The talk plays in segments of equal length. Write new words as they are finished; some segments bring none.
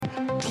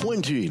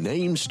20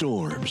 named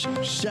storms,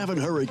 7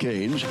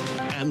 hurricanes,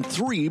 and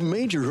 3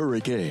 major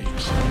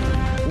hurricanes.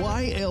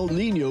 Why El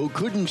Nino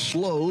couldn't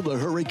slow the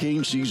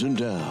hurricane season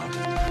down.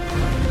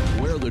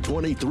 Where the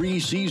 23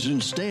 season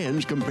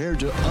stands compared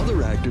to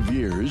other active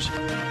years,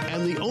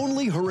 and the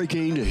only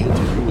hurricane to hit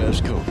the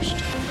U.S. coast.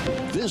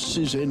 This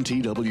is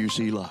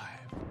NTWC Live.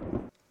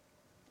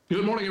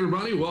 Good morning,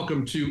 everybody.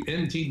 Welcome to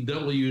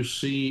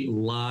NTWC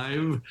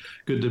Live.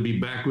 Good to be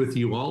back with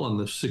you all on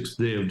the 6th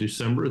day of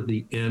December,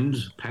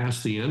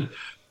 past the end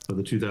of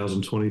the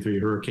 2023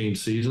 hurricane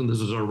season.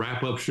 This is our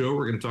wrap-up show.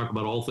 We're going to talk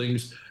about all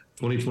things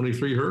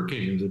 2023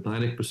 hurricanes,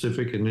 Atlantic,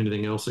 Pacific, and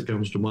anything else that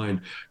comes to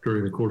mind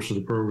during the course of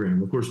the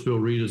program. Of course, Bill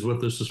Reed is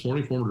with us this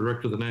morning, former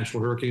director of the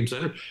National Hurricane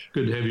Center.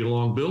 Good to have you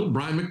along, Bill.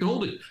 Brian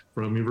McNulty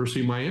from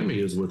University of Miami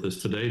is with us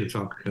today to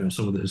talk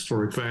some of the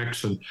historic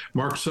facts. And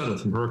Mark Sutta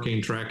from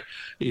Hurricane Track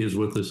is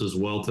with us as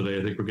well today.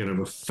 I think we're going to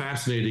have a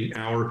fascinating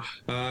hour.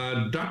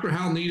 Dr.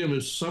 Hal Needham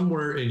is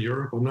somewhere in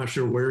Europe. I'm not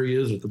sure where he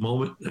is at the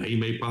moment. He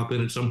may pop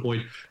in at some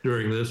point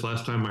during this.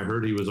 Last time I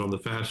heard he was on the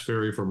fast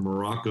ferry from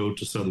Morocco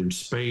to southern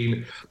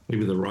Spain.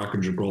 Maybe the Rock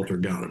of Gibraltar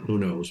got him. Who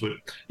knows? But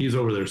he's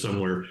over there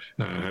somewhere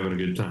having a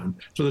good time.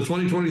 So the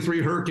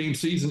 2023 hurricane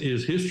season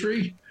is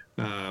history.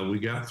 We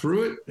got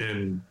through it.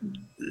 And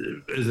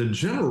as a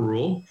general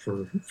rule,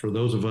 for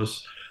those of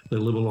us that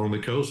live along the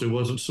coast, it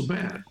wasn't so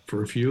bad.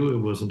 For a few, it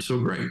wasn't so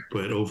great.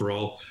 But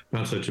overall,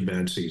 not such a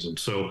bad season.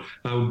 So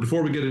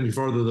before we get any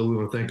farther, though, we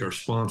want to thank our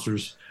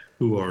sponsors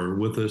who are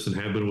with us and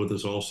have been with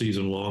us all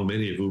season long,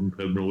 many of whom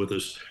have been with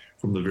us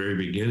from the very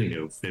beginning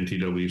of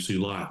NTWC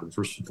Live. And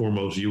first and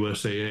foremost,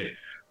 USAA.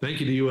 Thank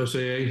you to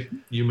USAA.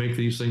 You make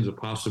these things a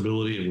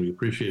possibility, and we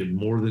appreciate it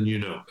more than you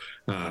know.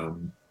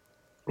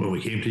 When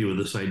we came to you with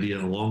this idea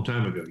a long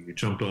time ago, you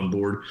jumped on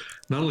board,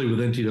 not only with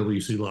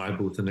NTWC Live,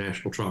 but with the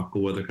National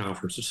Tropical Weather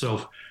Conference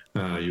itself.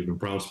 You've been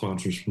proud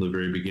sponsors from the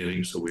very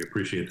beginning, so we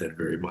appreciate that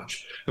very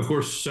much. Of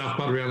course, South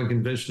Padre Island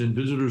Convention and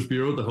Visitors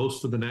Bureau, the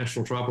host of the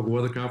National Tropical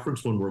Weather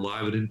Conference, when we're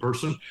live and in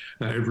person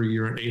every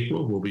year in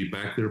April. We'll be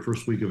back there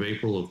first week of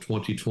April of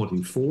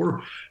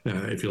 2024.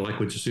 If you like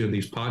what you see on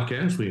these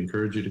podcasts, we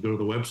encourage you to go to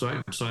the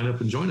website and sign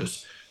up and join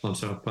us on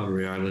South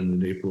Padre Island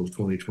in April of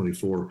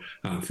 2024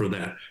 for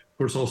that. Of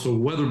course, also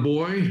Weather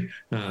Boy.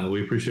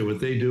 We appreciate what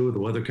they do, the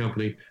weather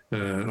company,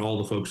 and all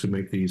the folks who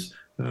make these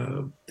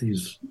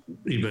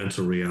events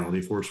a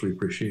reality for us. We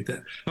appreciate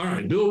that. All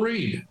right, Bill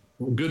Reed.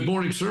 Good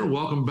morning, sir.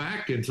 Welcome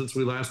back. And since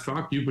we last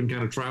talked, you've been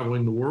kind of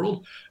traveling the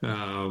world,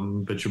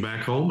 but you're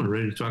back home and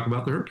ready to talk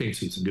about the hurricane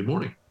season. Good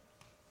morning.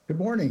 Good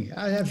morning.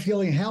 I have a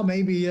feeling Hal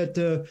maybe at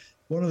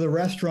one of the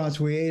restaurants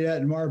we ate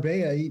at in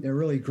Marbella, eating a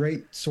really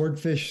great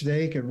swordfish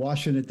steak and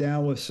washing it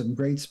down with some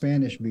great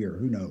Spanish beer.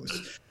 Who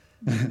knows?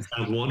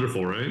 Sounds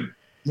wonderful, right?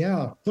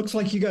 Yeah. Looks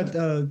like you got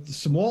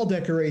some wall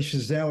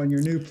decorations now in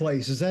your new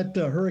place. Is that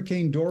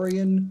Hurricane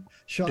Dorian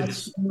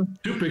shots? It's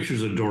 2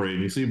 pictures of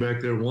Dorian. You see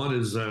back there. One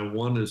is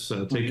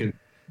taken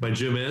by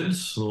Jim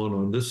Edds. The one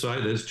on this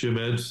side, that's Jim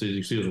Edds.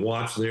 You see his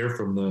watch there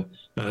from the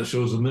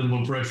shows the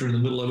minimum pressure in the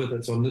middle of it.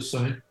 That's on this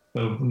side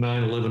of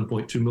 11.2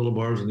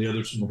 millibars, and the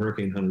other's from the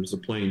Hurricane Hunters, the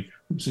plane.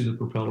 You see the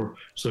propeller.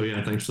 So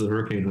yeah, thanks to the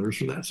Hurricane Hunters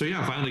for that. So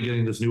yeah, finally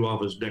getting this new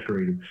office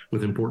decorated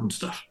with important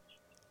stuff.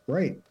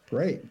 Great.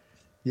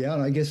 Yeah,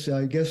 and I guess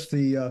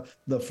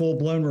the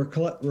full-blown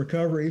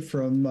recovery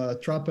from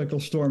Tropical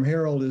Storm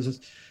Harold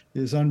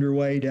is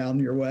underway down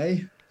your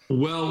way.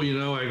 Well,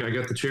 I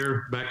got the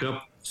chair back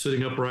up,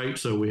 sitting upright,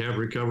 so we have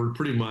recovered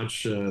pretty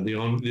much.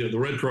 The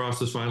Red Cross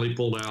has finally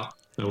pulled out.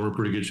 We're in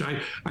pretty good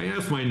shape. I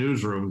asked my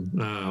newsroom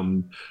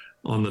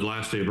on the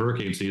last day of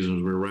hurricane season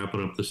as we were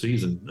wrapping up the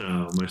season.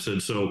 I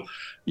said, so,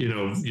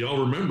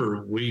 y'all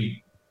remember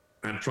we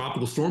had a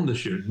tropical storm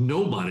this year.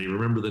 Nobody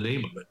remembered the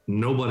name of it.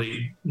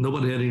 Nobody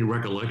had any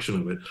recollection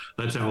of it.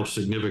 That's how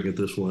significant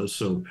this was.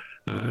 So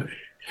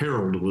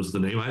Harold was the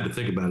name. I had to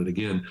think about it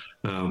again.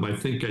 I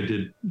think I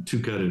did 2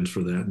 cut-ins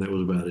for that, and that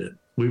was about it.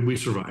 We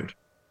survived.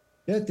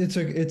 It's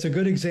a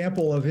good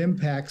example of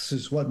impacts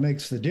is what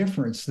makes the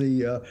difference.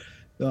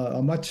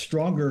 A much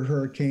stronger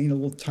hurricane, a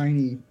little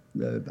tiny,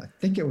 I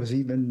think it was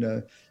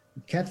even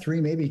Cat 3,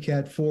 maybe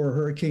Cat 4,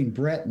 Hurricane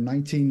Brett in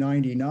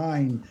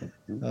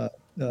 1999,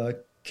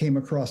 came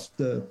across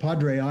the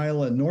Padre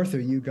Island north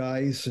of you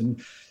guys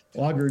and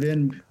augured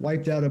in,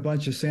 wiped out a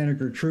bunch of Santa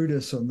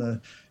Gertrudis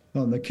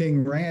on the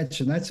King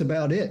Ranch, and that's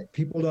about it.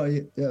 People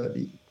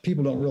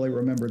don't really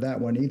remember that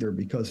one either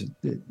because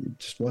it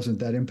just wasn't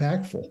that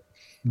impactful.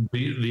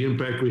 The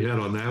impact we had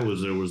on that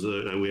was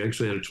we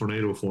actually had a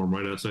tornado form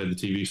right outside the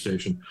TV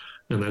station,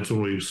 and that's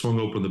when we swung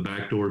open the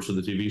back doors of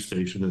the TV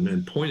station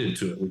and pointed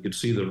to it. We could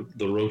see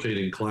the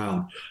rotating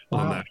cloud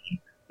on that.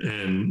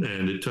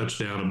 And it touched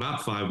down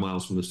about 5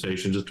 miles from the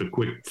station, just a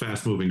quick,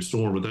 fast-moving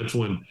storm. But that's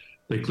when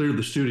they cleared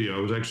the studio.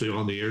 I was actually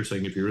on the air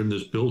saying, if you're in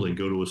this building,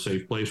 go to a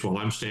safe place, while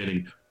I'm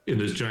standing in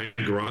this giant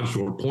garage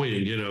door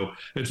pointing,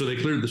 And so they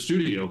cleared the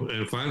studio.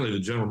 And finally, the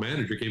general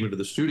manager came into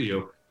the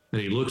studio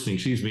And he looks and he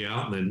sees me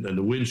out, and then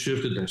the wind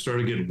shifted, and I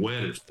started getting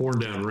wet. It's pouring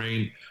down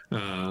rain,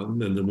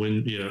 and the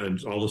wind,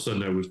 and all of a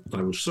sudden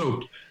I was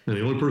soaked. And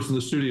the only person in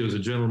the studio is a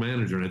general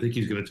manager, and I think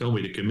he's going to tell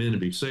me to come in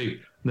and be safe.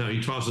 No,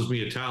 he tosses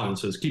me a towel and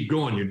says, "Keep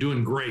going, you're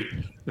doing great."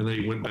 And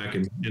then he went back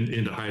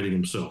into hiding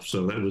himself.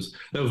 So that was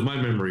my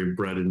memory of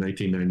Brett in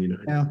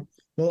 1999. Yeah.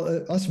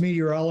 Well, us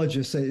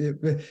meteorologists,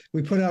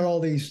 we put out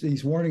all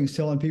these warnings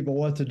telling people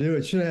what to do.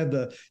 It should have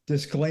the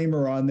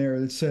disclaimer on there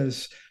that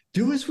says,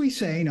 "Do as we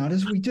say, not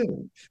as we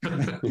do." I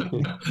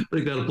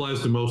think that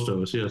applies to most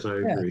of us. Yes, I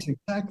agree. That's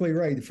exactly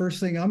right. The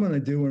first thing I'm going to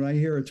do when I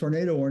hear a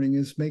tornado warning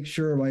is make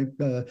sure my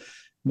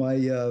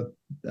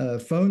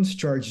phone's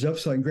charged up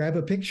so I can grab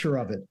a picture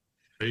of it.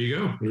 There you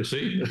go. You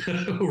see,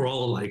 we're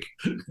all alike.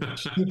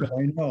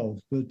 I know.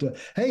 But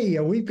hey,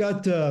 we've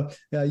got,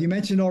 you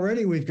mentioned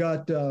already, we've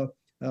got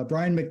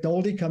Brian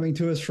McNulty coming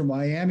to us from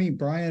Miami.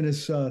 Brian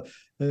has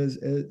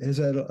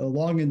had a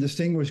long and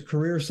distinguished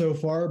career so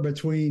far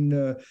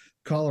between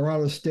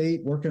Colorado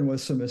State, working with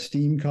some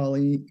esteemed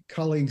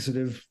colleagues that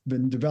have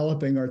been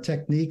developing our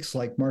techniques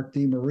like Mark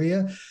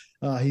DeMaria.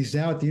 He's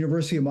now at the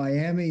University of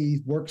Miami. He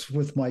works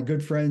with my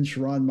good friend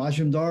Sharon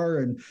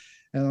Majumdar, and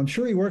I'm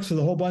sure he works with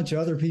a whole bunch of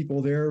other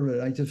people there,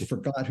 but I just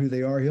forgot who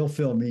they are. He'll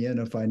fill me in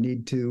if I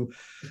need to.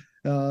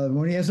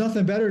 When he has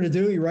nothing better to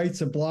do, he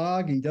writes a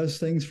blog. He does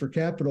things for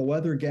Capital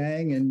Weather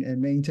Gang and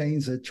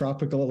maintains a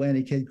Tropical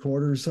Atlantic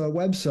Headquarters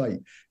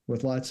website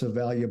with lots of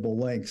valuable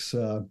links.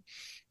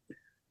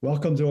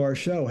 Welcome to our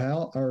show,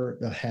 Hal.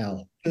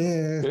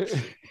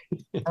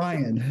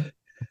 Brian.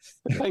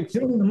 Thanks. You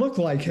don't even look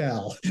like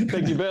Hal.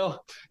 Thank you,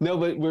 Bill. No,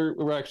 but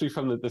we're actually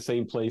from the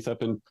same place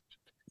up in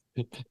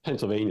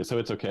Pennsylvania, so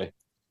it's okay.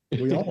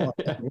 We all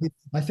are.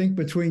 I think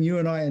between you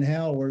and I and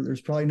Hal,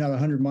 there's probably not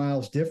 100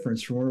 miles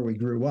difference from where we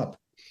grew up.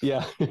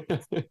 Yeah.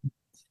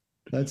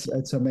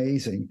 That's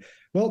amazing.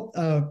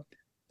 Well,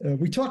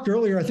 we talked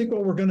earlier. I think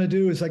what we're going to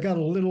do is I got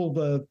a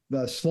little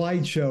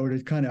slideshow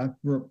to kind of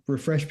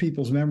refresh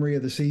people's memory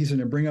of the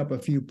season and bring up a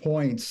few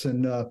points.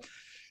 And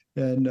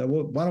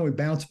why don't we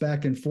bounce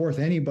back and forth?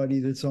 Anybody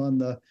that's on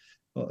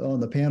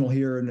the panel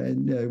here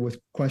and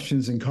with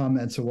questions and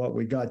comments of what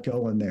we got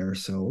going there.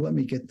 So let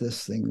me get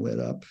this thing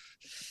lit up.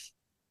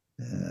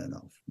 And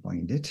I'll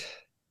find it.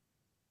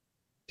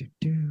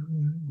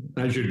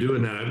 As you're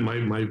doing that,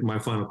 my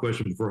final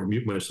question before I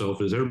mute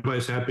myself is: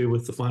 everybody's happy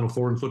with the Final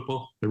Four in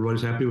football?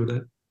 Everybody's happy with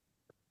that?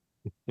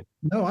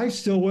 No, I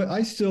still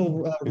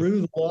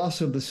rue the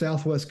loss of the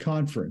Southwest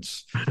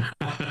Conference.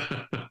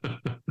 I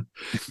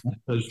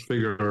just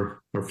figure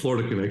our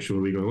Florida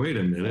connection would be going, wait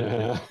a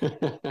minute.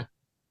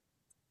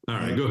 All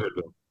right, go ahead,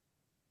 Bill.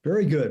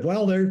 Very good.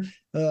 Well, there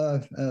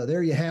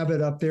you have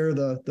it up there,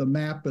 the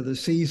map of the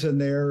season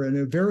there, and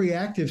a very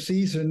active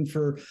season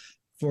for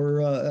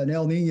an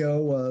El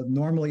Nino.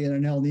 Normally in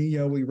an El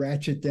Nino, we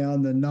ratchet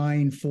down the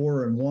 9,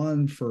 4, and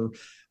 1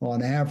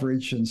 on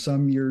average, and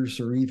some years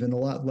are even a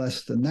lot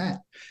less than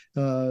that.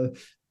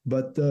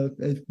 But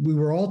we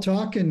were all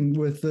talking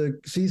with the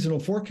seasonal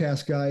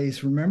forecast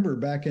guys, remember,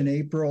 back in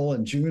April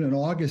and June and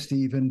August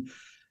even,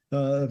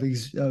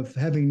 of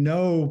having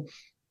no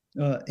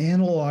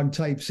analog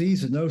type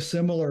season, no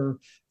similar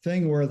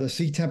thing where the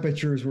sea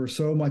temperatures were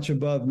so much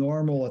above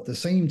normal. At the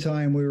same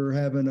time, we were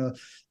having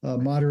a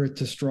moderate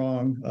to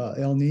strong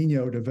El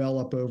Nino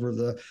develop over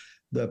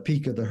the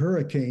peak of the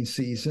hurricane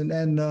season.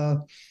 And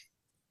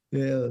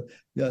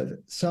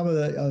some of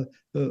the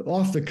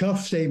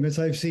off-the-cuff statements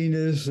I've seen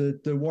is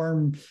that the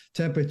warm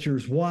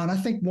temperatures won. I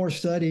think more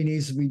study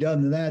needs to be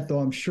done than that, though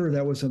I'm sure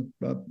that was a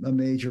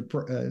major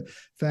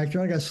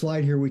factor. I got a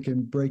slide here we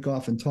can break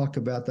off and talk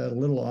about that a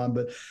little on,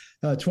 but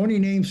 20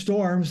 named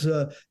storms,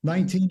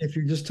 19 if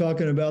you're just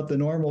talking about the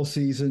normal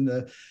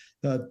season.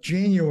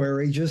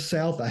 January, just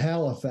south of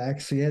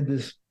Halifax, you had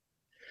this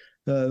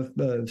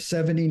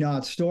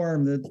 70-knot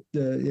storm that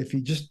if you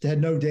just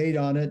had no date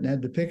on it and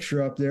had the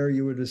picture up there,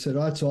 you would have said,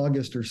 oh, it's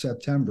August or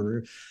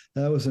September.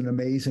 That was an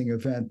amazing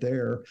event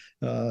there.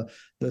 The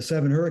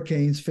 7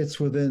 hurricanes fits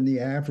within the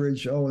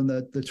average. Oh, and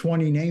the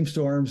 20 named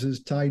storms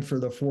is tied for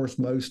the fourth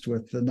most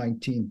with the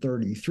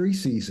 1933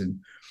 season.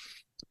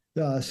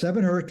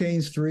 7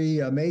 hurricanes,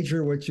 3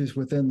 major, which is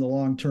within the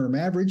long-term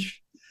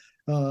average.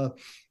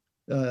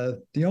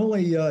 The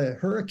only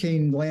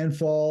hurricane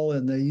landfall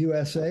in the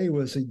USA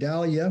was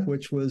Idalia,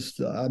 which was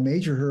a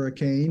major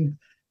hurricane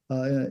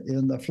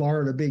in the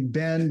Florida Big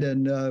Bend,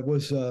 and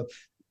was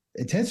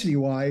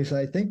intensity-wise,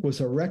 I think, was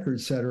a record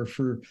setter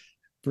for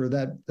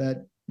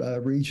that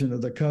region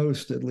of the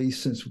coast, at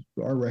least since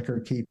our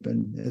record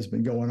keeping has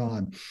been going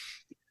on.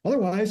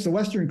 Otherwise, the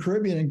Western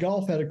Caribbean and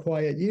Gulf had a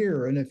quiet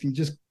year, and if you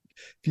just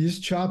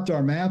chopped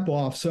our map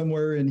off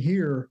somewhere in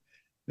here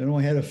and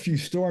only had a few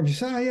storms, you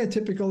say, oh, yeah,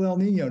 typical El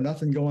Nino,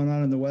 nothing going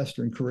on in the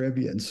Western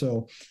Caribbean.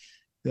 So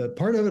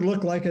part of it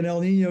looked like an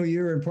El Nino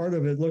year, and part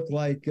of it looked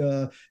like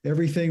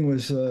everything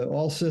was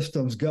all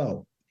systems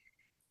go.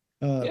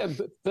 Yeah,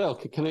 Bill,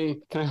 can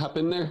I hop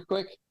in there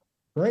quick?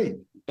 Great.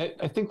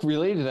 I think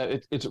related to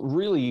that, it's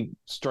really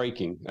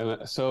striking.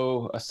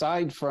 So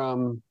aside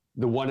from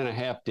the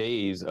 1.5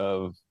 days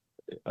of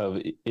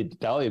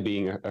Idalia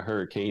being a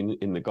hurricane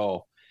in the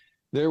Gulf,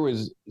 there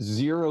was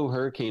zero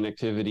hurricane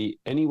activity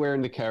anywhere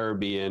in the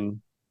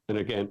Caribbean. And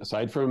again,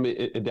 aside from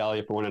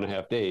Idalia for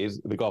 1.5 days,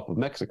 the Gulf of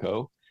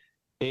Mexico,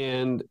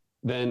 and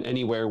then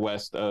anywhere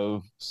west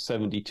of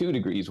 72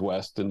 degrees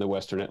west in the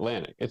Western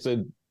Atlantic. It's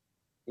a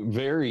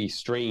very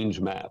strange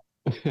map.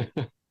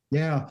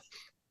 Yeah.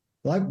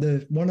 Like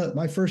one of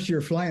my first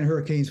year flying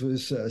hurricanes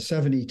was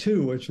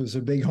 72, which was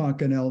a big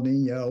honking El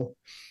Nino.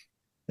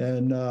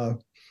 And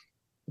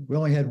we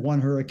only had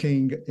one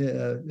hurricane.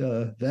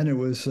 Then it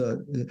was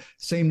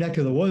same neck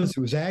of the woods.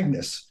 It was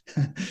Agnes.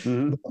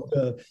 Mm-hmm.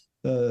 But,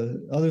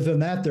 other than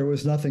that, there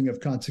was nothing of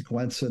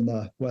consequence in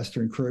the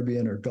Western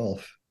Caribbean or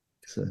Gulf.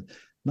 So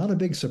not a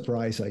big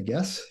surprise, I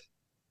guess.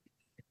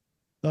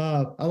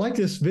 I like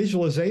this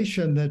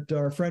visualization that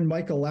our friend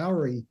Michael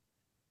Lowry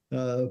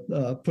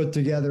put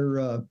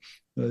together.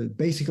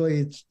 Basically,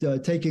 it's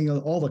taking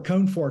all the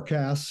cone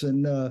forecasts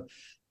and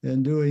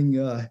doing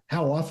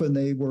how often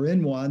they were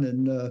in one,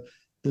 and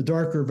the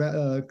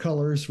darker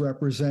colors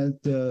represent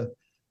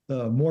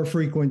more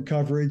frequent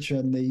coverage,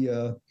 and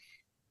the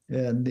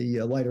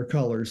lighter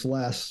colors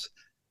less.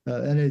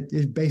 And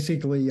it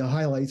basically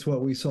highlights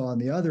what we saw on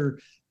the other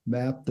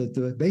map,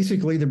 that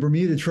basically the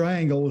Bermuda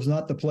Triangle was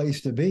not the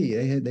place to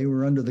be. They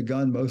were under the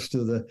gun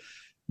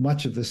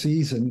much of the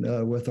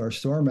season with our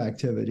storm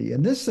activity.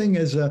 And this thing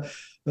is a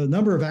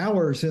number of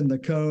hours in the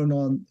cone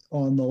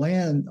on the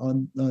land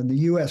on the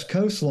U.S.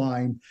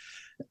 coastline.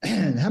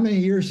 And how many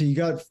years have you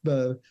got?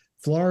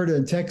 Florida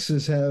and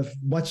Texas have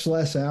much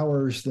less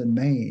hours than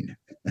Maine.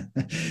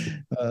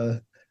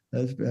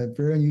 That's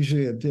very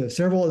unusual.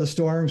 Several of the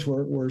storms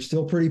were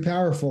still pretty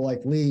powerful, like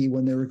Lee,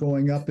 when they were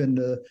going up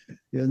into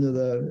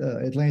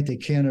the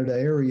Atlantic Canada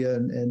area,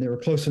 and they were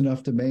close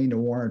enough to Maine to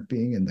warrant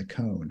being in the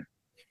cone.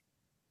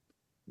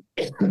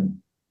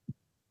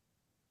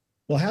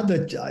 Well,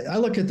 I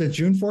look at the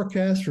June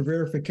forecast for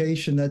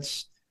verification.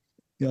 That's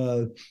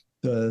the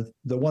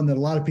one that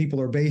a lot of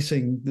people are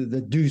basing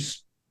the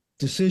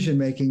decision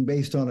making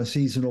based on a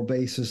seasonal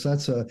basis.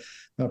 That's a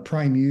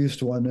prime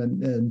used one,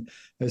 and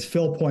as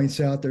Phil points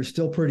out, there's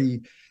still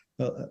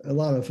a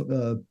lot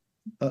of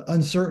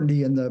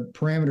uncertainty in the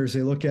parameters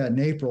they look at in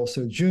April.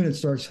 So June it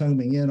starts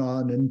homing in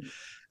on, and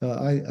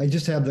I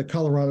just have the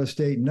Colorado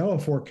State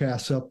NOAA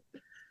forecasts up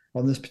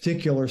on this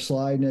particular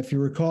slide. And if you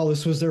recall,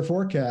 this was their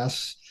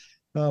forecasts.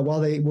 While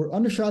they were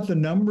undershot the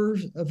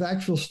numbers of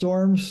actual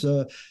storms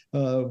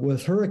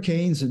with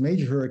hurricanes and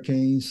major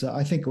hurricanes,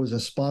 I think it was a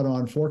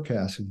spot-on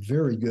forecast,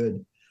 very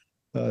good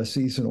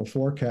seasonal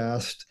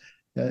forecast.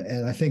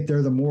 And I think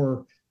they're the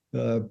more,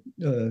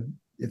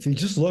 if you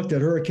just looked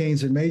at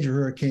hurricanes and major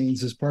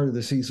hurricanes as part of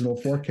the seasonal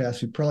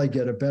forecast, you'd probably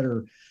get a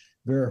better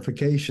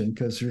verification,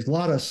 because there's a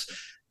lot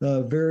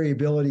of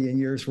variability in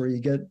years where you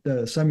get,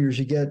 some years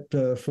you get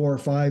 4 or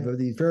 5 of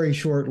these very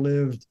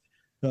short-lived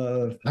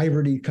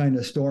hybridy kind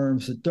of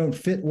storms that don't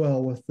fit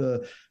well with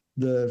the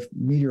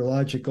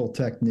meteorological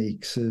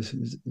techniques.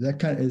 Is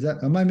that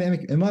am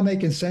I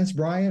making sense,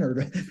 Brian?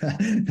 Or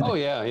oh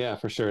yeah,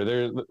 for sure.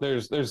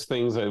 There's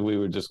things that we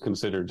would just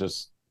consider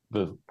just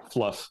the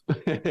fluff.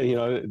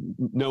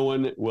 No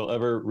one will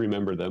ever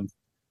remember them.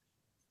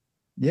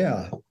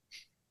 Yeah,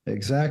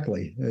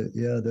 exactly.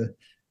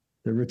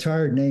 The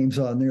retired names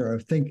on there,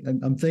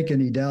 I'm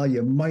thinking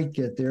Idalia might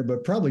get there,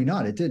 but probably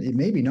not.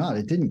 Maybe not.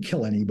 It didn't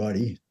kill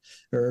anybody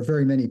or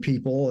very many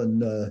people,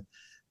 and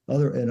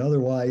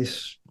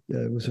otherwise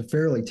it was a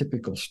fairly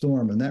typical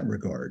storm in that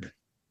regard.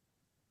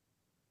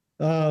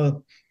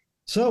 So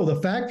the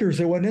factors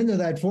that went into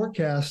that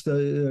forecast,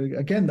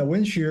 again, the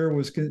wind shear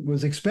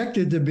was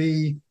expected to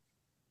be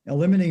a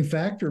limiting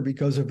factor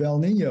because of El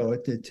Nino.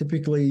 It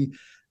typically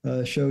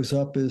shows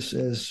up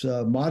as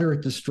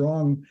moderate to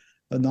strong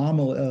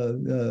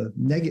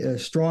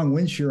strong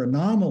wind shear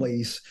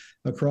anomalies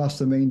across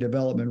the main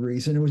development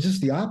region. It was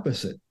just the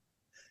opposite.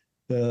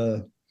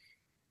 I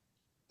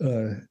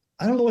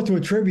don't know what to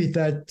attribute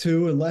that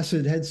to, unless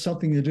it had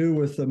something to do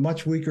with the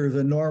much weaker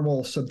than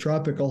normal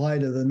subtropical high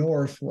to the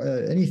north.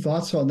 Any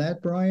thoughts on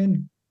that,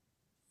 Brian?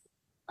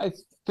 I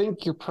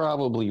think you're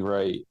probably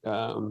right.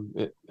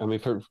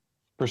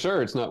 For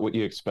sure, it's not what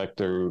you expect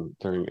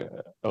during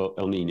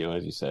El Nino,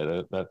 as you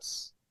said.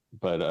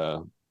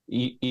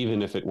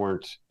 Even if it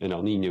weren't an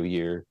El Nino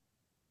year,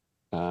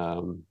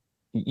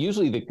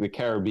 usually the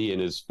Caribbean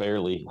is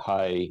fairly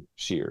high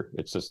shear.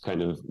 It's just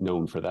kind of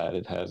known for that.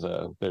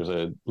 There's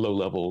a low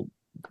level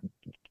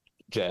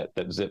jet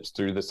that zips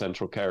through the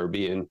central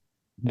Caribbean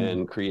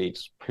and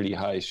creates pretty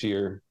high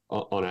shear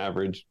on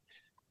average.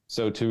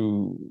 So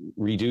to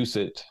reduce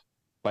it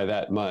by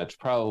that much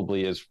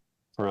probably is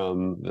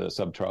from the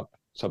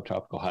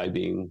subtropical high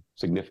being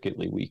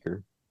significantly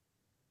weaker.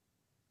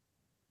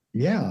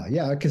 Yeah,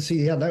 I can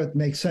see. Yeah, that would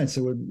make sense.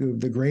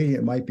 The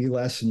gradient might be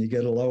less, and you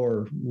get a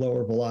lower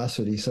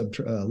velocity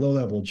low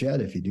level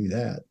jet if you do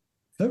that.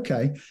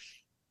 Okay,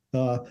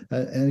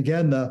 and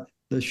again,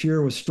 the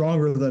shear was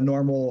stronger than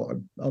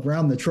normal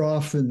around the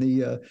trough in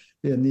the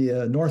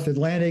North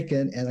Atlantic,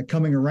 and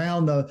coming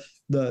around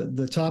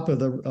the top of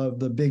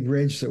the big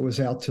ridge that was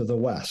out to the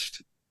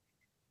west.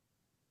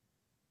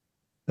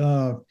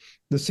 The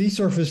sea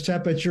surface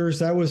temperatures,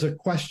 that was a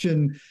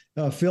question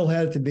Phil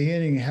had at the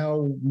beginning,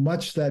 how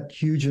much that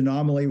huge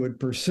anomaly would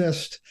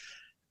persist.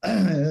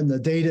 And the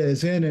data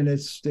is in, and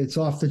it's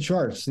off the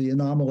charts. The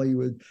anomaly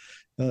would,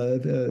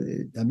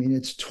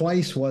 it's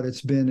twice what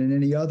it's been in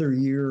any other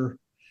year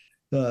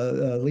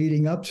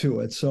leading up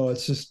to it. So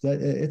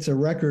it's a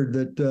record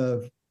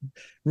that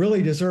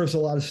really deserves a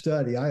lot of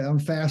study. I'm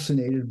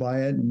fascinated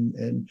by it,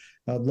 and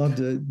I'd love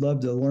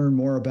to learn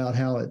more about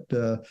how it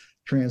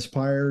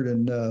transpired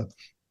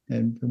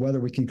and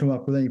whether we can come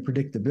up with any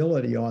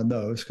predictability on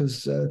those,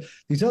 because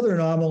these other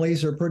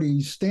anomalies are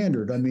pretty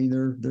standard. I mean,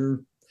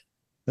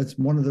 that's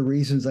one of the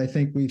reasons I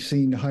think we've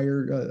seen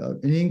an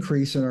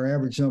increase in our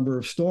average number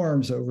of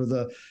storms over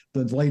the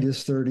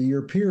latest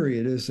 30-year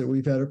period, is that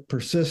we've had a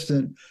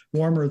persistent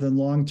warmer than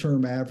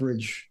long-term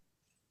average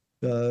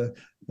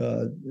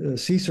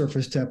sea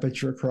surface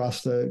temperature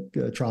across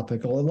the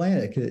tropical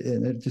Atlantic,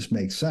 and it just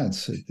makes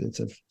sense.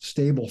 It's a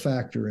stable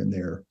factor in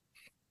there.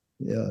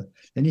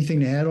 Anything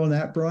to add on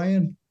that,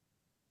 Brian?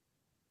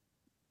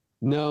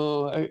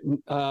 No,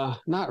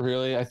 not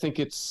really. I think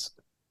it's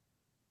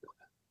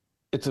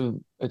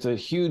a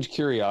huge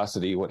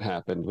curiosity what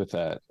happened with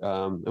that,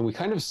 and we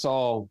kind of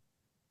saw,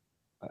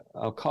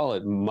 I'll call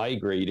it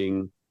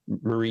migrating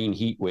marine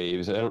heat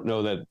waves. I don't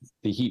know that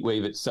the heat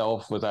wave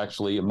itself was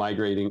actually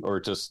migrating or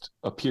just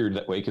appeared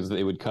that way, because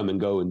they would come and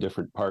go in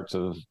different parts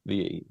of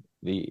the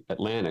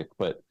Atlantic.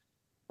 But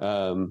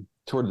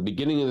toward the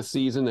beginning of the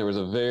season, there was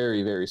a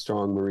very, very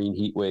strong marine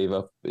heat wave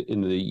up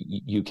in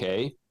the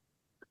UK.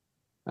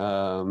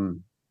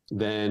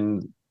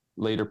 Then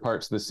later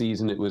parts of the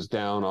season, it was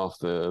down off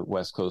the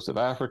west coast of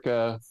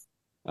Africa.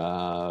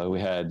 We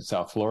had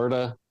South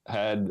Florida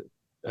had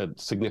a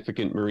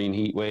significant marine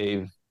heat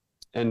wave.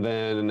 And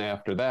then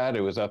after that,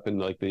 it was up in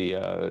like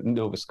the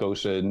Nova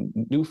Scotia and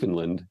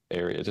Newfoundland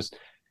area.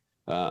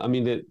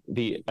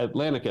 The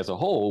Atlantic as a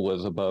whole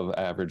was above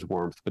average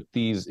warmth, but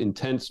these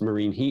intense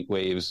marine heat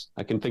waves,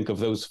 I can think of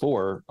those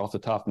 4 off the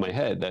top of my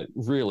head that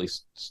really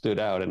stood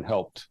out and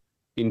helped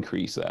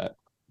increase that.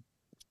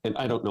 And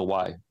I don't know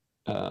why.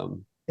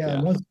 And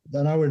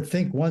I would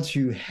think once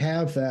you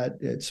have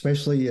that,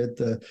 especially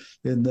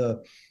in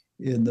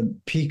the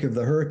peak of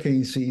the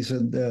hurricane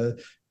season,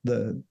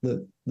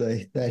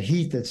 that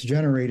heat that's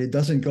generated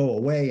doesn't go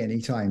away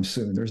anytime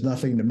soon. There's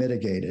nothing to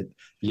mitigate it.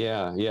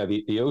 Yeah.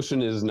 The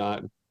ocean is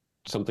not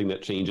something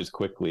that changes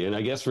quickly, and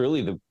I guess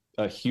really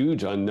a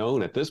huge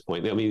unknown at this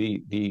point. I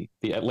mean,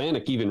 the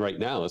Atlantic even right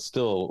now is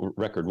still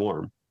record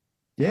warm.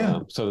 Yeah.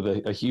 So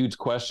a huge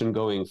question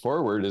going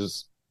forward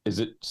is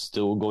it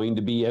still going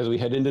to be as we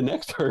head into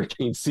next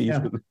hurricane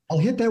season? Yeah. I'll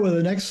hit that with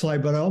the next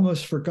slide, but I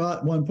almost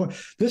forgot one point.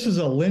 This is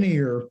a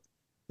linear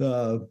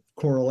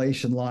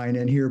correlation line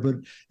in here, but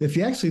if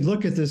you actually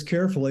look at this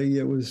carefully,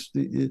 it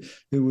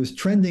was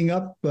trending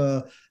up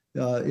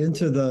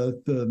into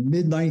the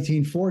mid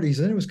 1940s,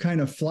 and it was kind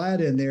of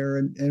flat in there.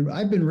 And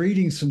I've been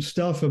reading some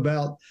stuff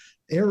about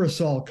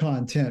aerosol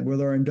content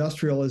with our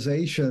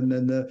industrialization,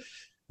 and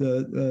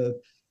the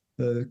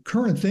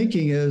current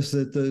thinking is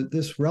that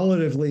this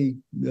relatively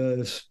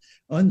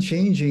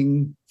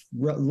unchanging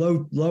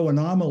low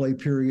anomaly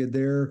period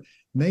there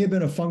may have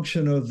been a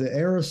function of the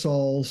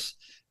aerosols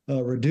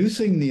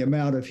reducing the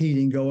amount of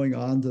heating going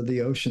on to the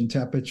ocean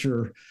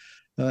temperature.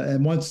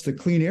 And once the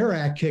Clean Air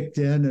Act kicked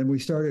in and we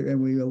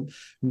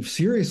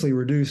seriously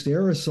reduced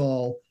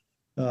aerosol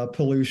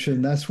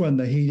pollution, that's when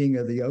the heating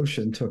of the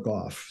ocean took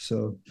off.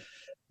 So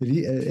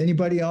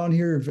anybody on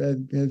here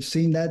have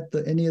seen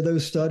any of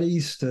those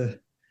studies to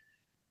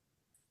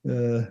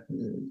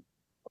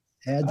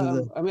add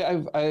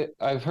to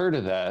I've heard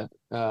of that,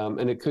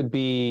 and it could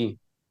be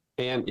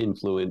an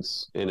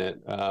influence in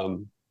it.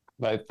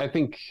 But I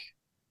think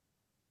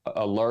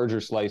a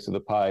larger slice of the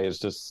pie is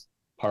just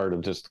part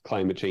of just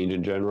climate change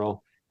in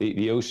general.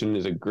 The ocean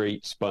is a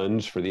great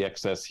sponge for the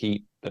excess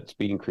heat that's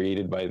being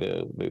created by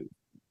the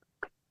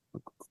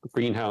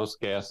greenhouse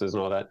gases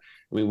and all that.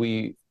 I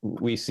mean,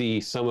 we see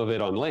some of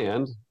it on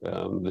land.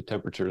 The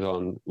temperatures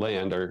on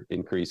land are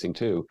increasing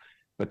too,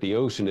 but the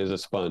ocean is a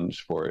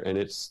sponge for it, and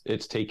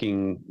it's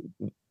taking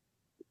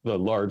the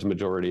large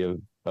majority of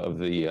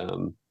the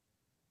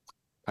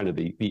kind of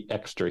the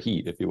extra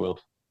heat, if you will.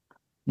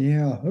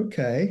 Yeah.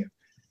 Okay.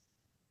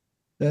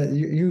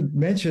 You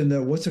mentioned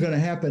that what's going to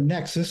happen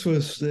next.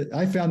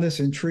 I found this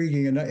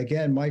intriguing, and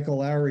again, Michael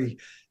Lowry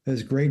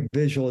has great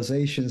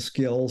visualization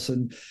skills,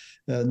 and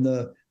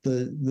the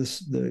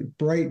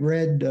bright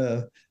red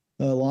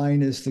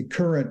line is the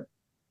current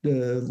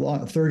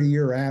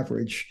 30-year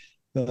average,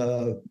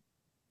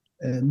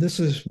 and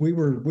we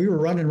were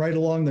running right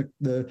along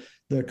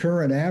the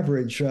current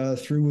average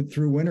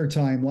through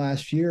wintertime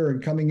last year,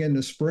 and coming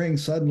into spring,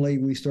 suddenly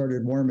we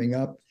started warming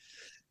up.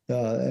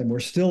 And we're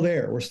still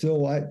there. We're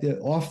still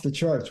off the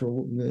charts.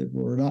 We're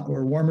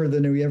warmer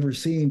than we ever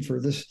seen for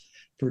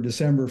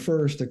December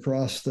 1st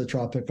across the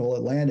tropical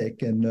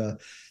Atlantic. And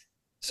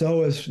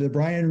so, as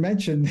Brian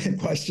mentioned, the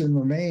question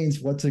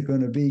remains: what's it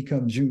going to be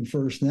come June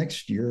 1st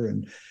next year?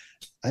 And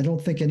I don't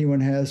think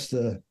anyone has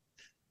a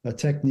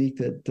technique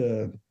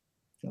that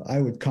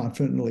I would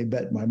confidently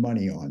bet my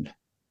money on.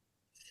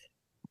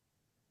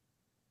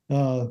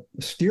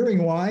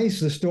 Steering wise,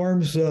 the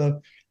storms,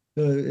 the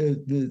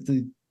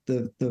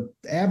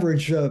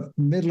average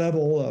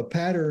mid-level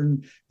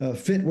pattern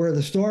fit where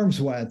the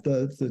storms went.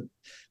 The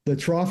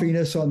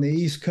troughiness on the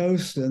East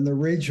Coast and the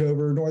ridge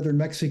over northern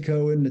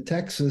Mexico into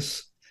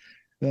Texas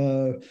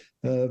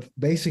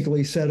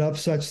basically set up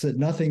such that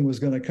nothing was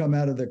going to come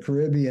out of the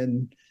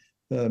Caribbean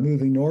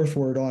moving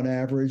northward on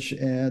average,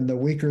 and the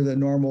weaker than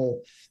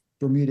normal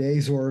Bermuda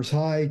Azores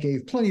high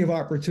gave plenty of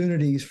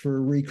opportunities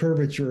for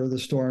recurvature of the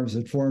storms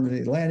that formed in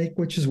the Atlantic,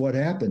 which is what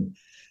happened.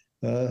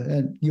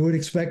 And you would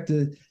expect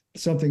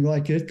something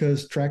like it,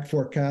 because track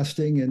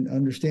forecasting and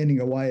understanding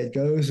of why it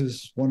goes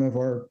is one of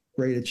our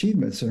great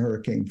achievements in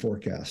hurricane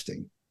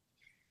forecasting.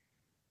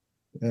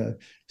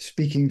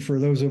 Speaking for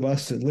those of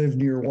us that live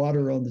near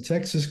water on the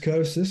Texas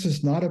coast, this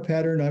is not a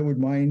pattern I would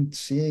mind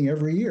seeing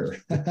every year,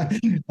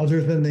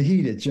 other than the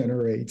heat it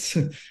generates.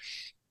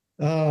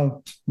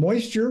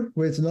 Moisture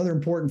was another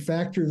important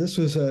factor. This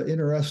was an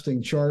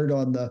interesting chart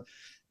on the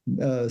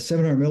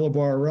 700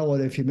 millibar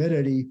relative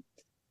humidity.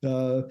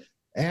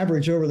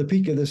 Average over the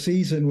peak of the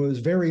season was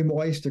very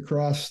moist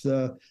across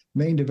the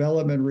main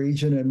development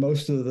region and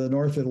most of the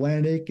North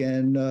Atlantic,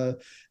 and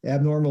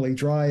abnormally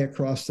dry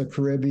across the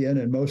Caribbean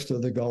and most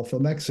of the Gulf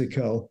of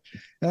Mexico.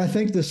 And I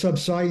think the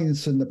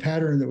subsidence and the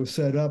pattern that was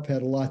set up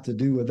had a lot to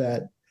do with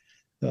that,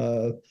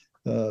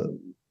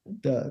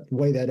 the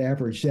way that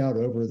averaged out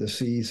over the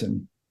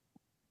season.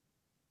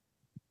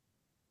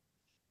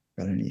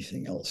 Got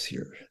anything else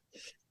here?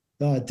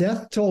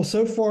 Death toll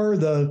so far,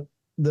 the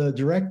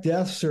direct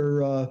deaths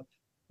are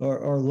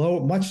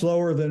low, much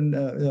lower than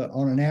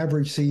on an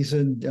average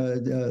season,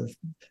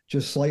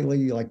 just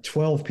slightly, like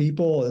 12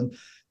 people. And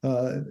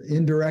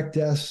indirect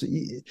deaths,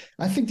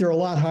 I think they're a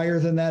lot higher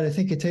than that. I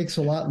think it takes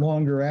a lot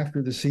longer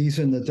after the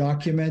season to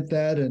document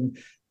that. And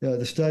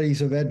the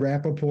studies of Ed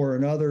Rappaport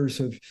and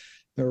others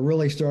are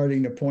really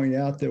starting to point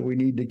out that we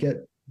need to get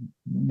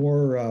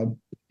more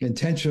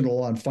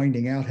intentional on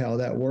finding out how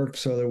that works,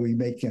 so that we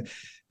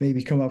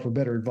maybe come up with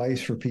better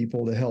advice for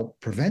people to help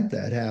prevent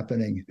that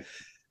happening.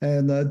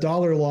 And the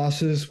dollar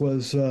losses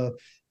was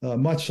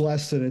much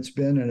less than it's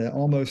been in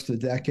almost a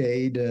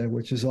decade,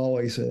 which is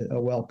always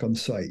a welcome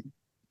sight.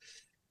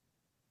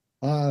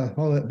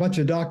 A bunch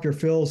of Dr.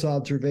 Phil's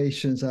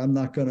observations. I'm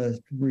not going to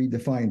read the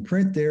fine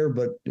print there,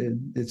 but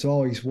it's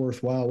always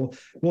worthwhile.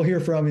 We'll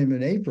hear from him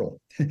in April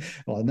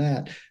on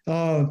that.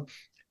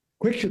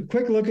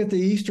 Quick look at the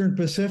Eastern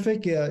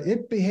Pacific.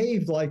 It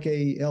behaved like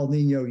a El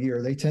Nino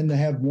year. They tend to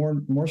have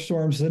more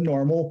storms than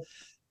normal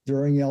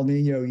during El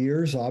Nino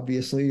years.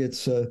 Obviously,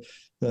 it's the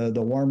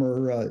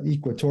warmer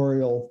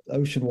equatorial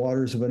ocean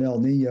waters of an El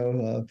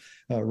Nino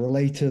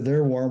relate to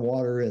their warm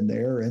water in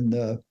there,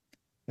 and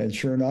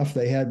sure enough,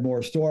 they had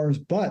more storms.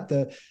 But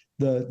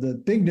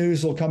the big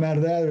news will come out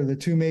of that are the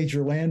two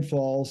major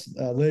landfalls,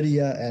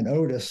 Lydia and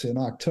Otis, in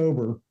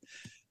October.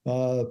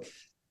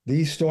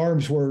 These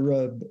storms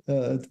were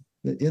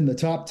in the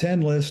top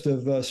 10 list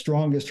of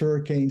strongest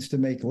hurricanes to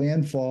make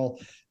landfall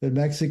in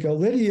Mexico.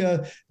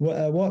 Lydia,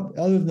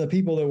 other than the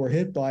people that were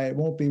hit by it,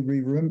 won't be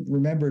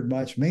remembered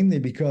much, mainly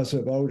because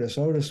of Otis.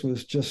 Otis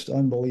was just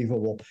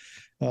unbelievable.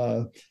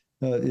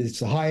 It's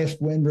the highest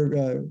wind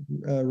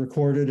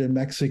recorded in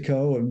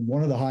Mexico, and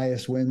one of the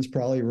highest winds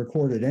probably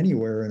recorded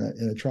anywhere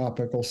in a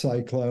tropical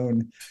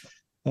cyclone.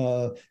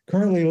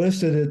 Currently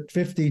listed at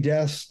 50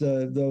 deaths,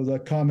 though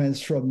the comments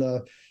from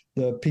the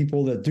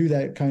people that do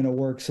that kind of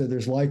work said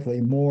there's likely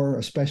more,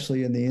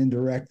 especially in the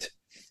indirect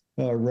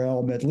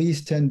realm. At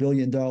least $10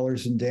 billion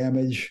in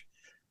damage.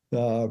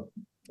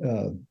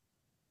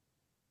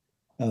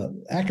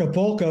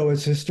 Acapulco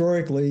is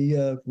historically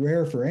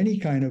rare for any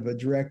kind of a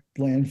direct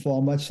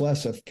landfall, much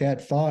less of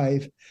Cat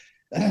 5.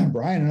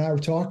 Brian and I were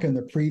talking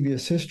the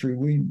previous history.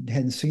 We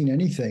hadn't seen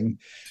anything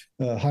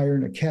higher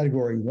than a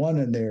Category 1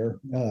 in there.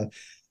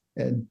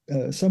 And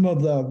some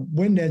of the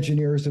wind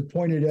engineers have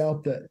pointed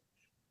out that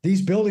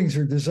these buildings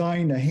are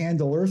designed to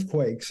handle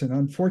earthquakes. And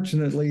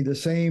unfortunately, the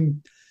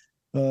same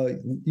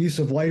use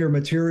of lighter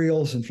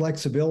materials and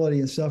flexibility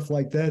and stuff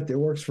like that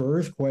works for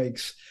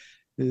earthquakes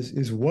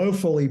is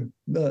woefully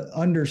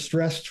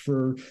understressed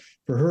for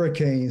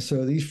hurricanes.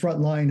 So these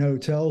frontline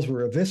hotels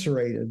were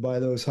eviscerated by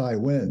those high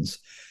winds.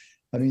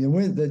 I mean,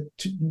 the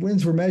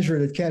winds were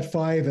measured at Cat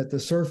 5 at the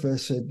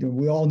surface, and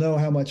we all know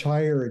how much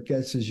higher it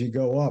gets as you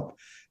go up.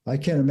 I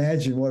can't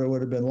imagine what it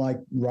would have been like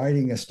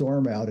riding a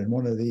storm out in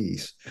one of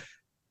these.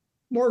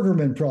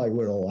 Morgerman probably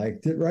would have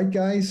liked it, right,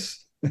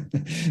 guys?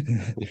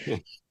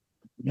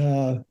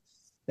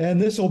 And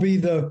this will be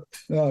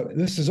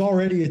this is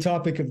already a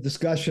topic of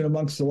discussion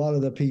amongst a lot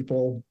of the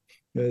people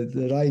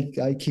that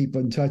I keep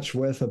in touch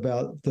with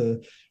about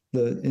the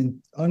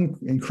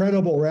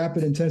incredible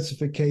rapid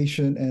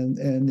intensification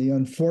and the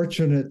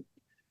unfortunate,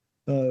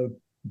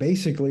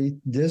 basically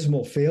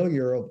dismal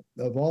failure of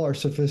all our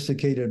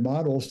sophisticated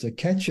models to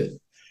catch it.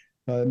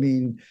 I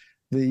mean,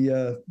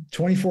 the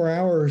 24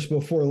 hours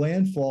before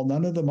landfall,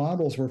 none of the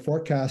models were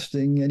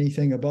forecasting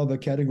anything above a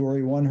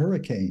Category 1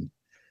 hurricane.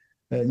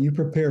 and you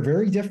prepare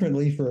very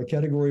differently for a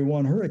Category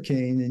 1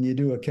 hurricane than you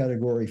do a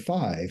Category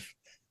 5.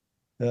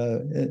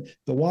 The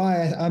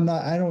why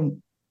I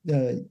don't.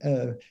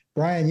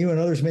 Brian, you and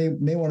others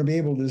may want to be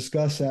able to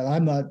discuss that.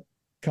 I'm not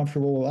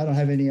comfortable. I don't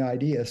have any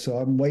idea, so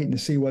I'm waiting to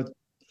see what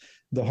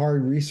the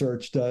hard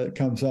research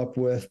comes up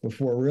with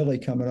before really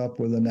coming up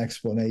with an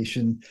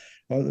explanation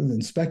other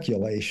than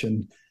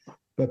speculation.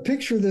 But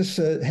picture this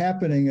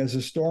happening as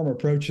a storm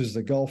approaches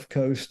the Gulf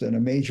Coast and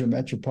a major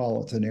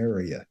metropolitan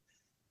area.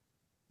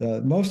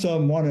 Most of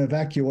them want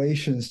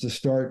evacuations to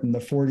start in the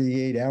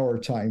 48-hour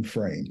time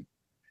frame.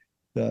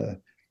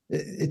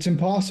 It's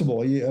impossible.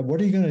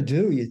 What are you going to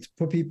do? You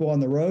put people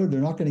on the road,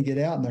 they're not going to get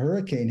out, and the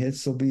hurricane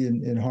hits, they'll be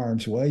in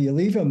harm's way. You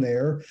leave them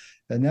there,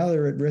 and now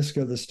they're at risk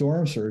of the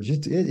storm surge.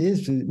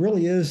 It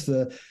really is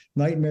the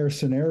nightmare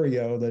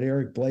scenario that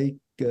Eric Blake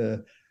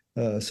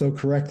so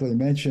correctly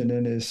mentioned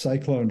in his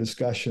cyclone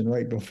discussion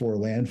right before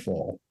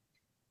landfall.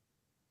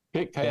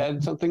 Can I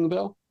add something,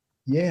 Bill?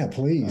 Yeah,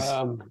 please.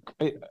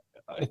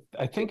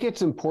 I think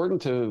it's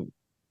important to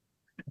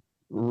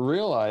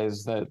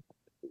realize that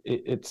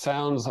it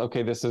sounds,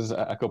 okay, this is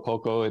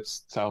Acapulco,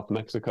 it's South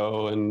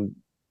Mexico, and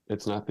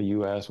it's not the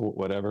U.S.,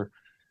 whatever.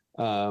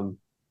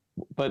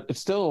 But it's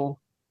still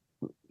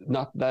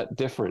not that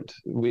different.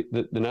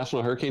 The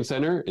National Hurricane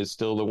Center is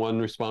still the one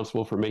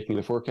responsible for making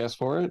the forecast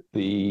for it.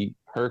 The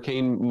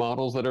hurricane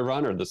models that are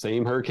run are the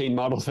same hurricane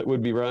models that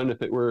would be run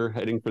if it were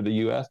heading for the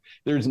U.S.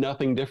 There's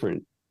nothing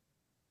different.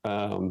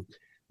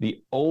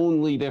 The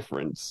only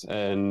difference,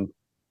 and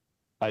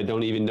I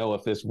don't even know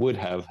if this would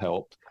have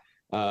helped,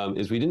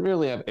 is we didn't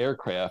really have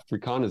aircraft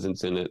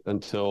reconnaissance in it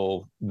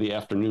until the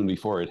afternoon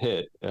before it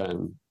hit.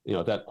 And,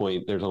 at that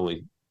point, there's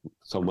only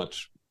so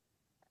much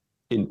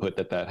input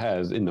that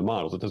has in the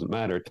models. It doesn't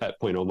matter at that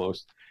point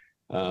almost.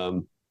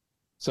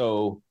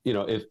 So,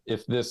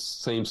 if this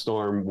same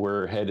storm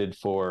were headed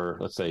for,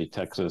 let's say,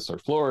 Texas or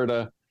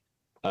Florida,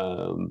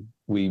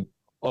 we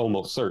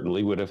almost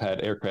certainly would have had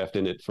aircraft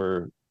in it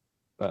for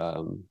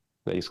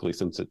basically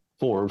since it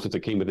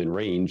came within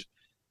range.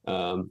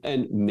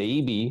 And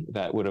maybe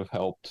that would have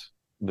helped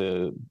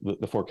the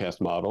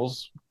forecast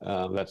models.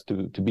 That's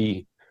to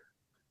be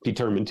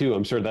determined too.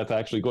 I'm sure that's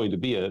actually going to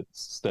be a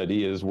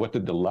study, is what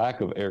did the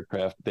lack of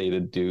aircraft data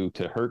do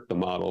to hurt the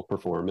model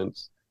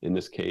performance in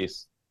this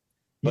case?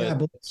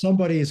 But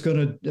somebody is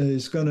going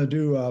to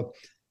do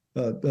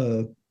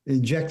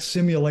inject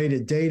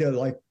simulated data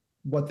like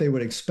what they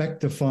would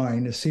expect to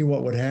find to see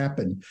what would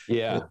happen.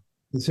 Yeah.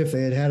 As if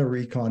they had a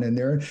recon in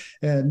there.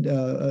 And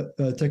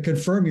to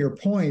confirm your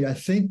point, I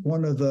think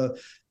one of the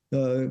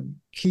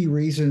key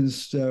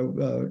reasons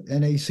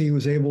NAC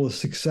was able to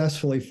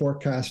successfully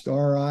forecast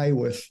RI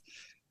with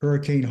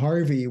Hurricane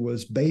Harvey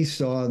was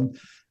based on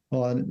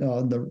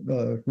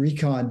the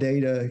recon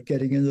data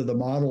getting into the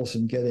models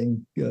and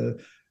getting,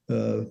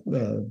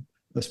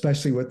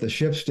 especially with the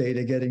ship's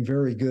data, getting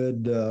very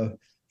good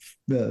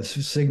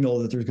signal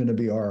that there's going to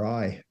be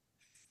RI.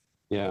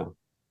 Yeah.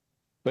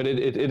 But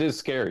it is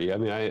scary. I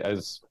mean,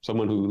 as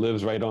someone who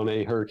lives right on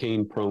a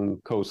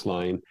hurricane-prone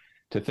coastline,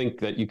 to think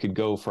that you could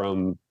go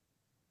from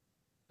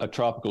a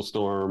tropical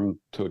storm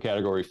to a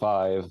Category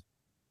 5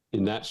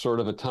 in that short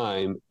of a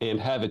time and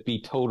have it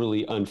be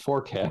totally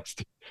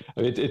unforecast.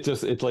 I mean,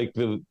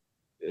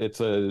 it's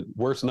a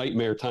worst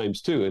nightmare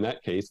times two in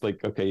that case.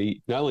 Like,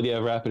 okay, not only do you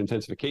have rapid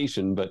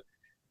intensification, but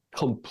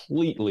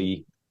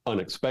completely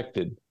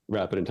unexpected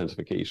rapid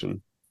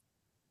intensification.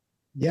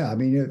 Yeah, I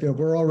mean, if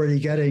we're already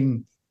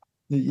getting.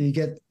 You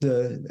get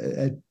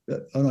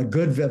on a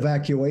good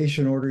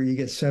evacuation order, you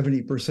get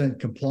 70%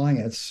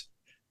 compliance.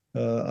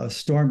 A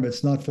storm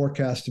that's not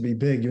forecast to be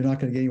big, you're not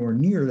going to get anywhere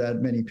near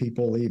that many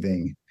people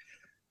leaving.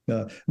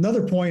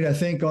 Another point, I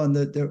think, on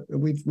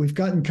we've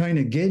gotten kind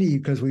of giddy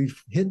because we've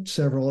hit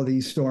several of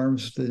these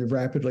storms that have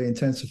rapidly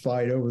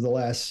intensified over the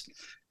last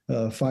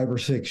 5 or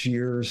 6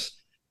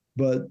 years.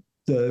 But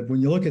when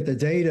you look at the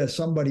data,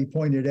 somebody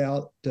pointed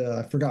out,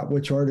 I forgot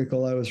which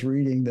article I was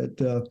reading,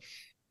 that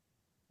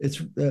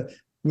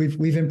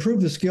we've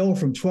improved the skill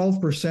from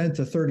 12%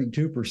 to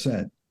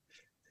 32%.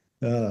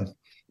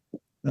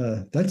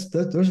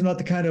 Those are not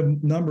the kind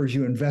of numbers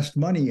you invest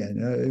money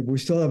in. We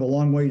still have a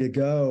long way to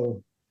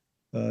go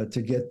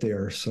to get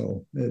there.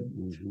 So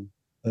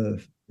I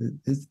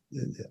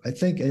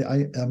think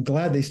I'm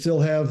glad they still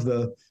have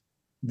the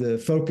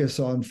focus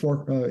on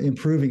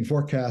improving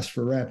forecasts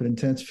for rapid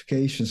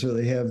intensification, so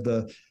they have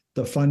the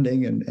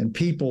funding and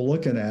people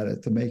looking at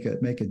it to make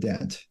a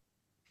dent.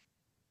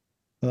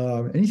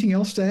 Anything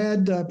else to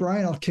add,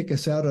 Brian? I'll kick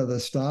us out of the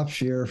stop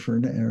share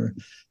or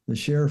the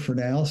share for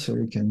now, so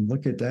we can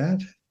look at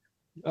that.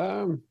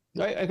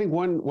 I think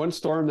one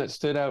storm that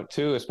stood out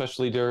too,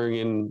 especially during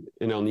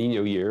an El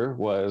Nino year,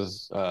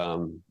 was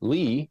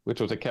Lee,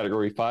 which was a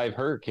Category 5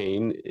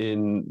 hurricane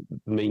in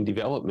the main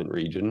development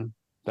region.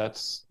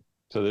 That's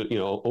so that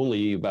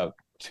only about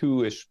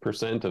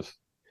 2% of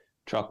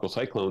tropical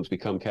cyclones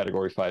become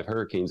Category 5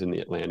 hurricanes in the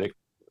Atlantic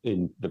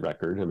in the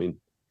record. I mean,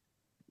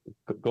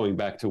 going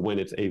back to when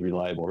it's a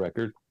reliable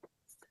record.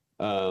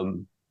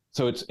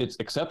 So it's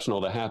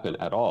exceptional to happen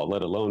at all,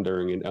 let alone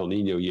during an El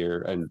Nino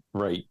year and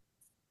right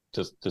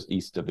just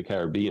east of the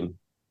Caribbean.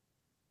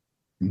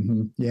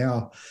 Mm-hmm.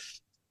 Yeah.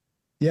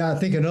 I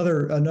think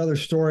another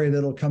story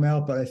that'll come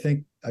out, but I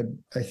think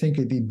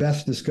it'd be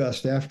best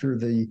discussed after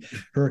the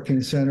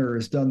Hurricane Center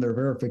has done their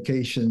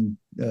verification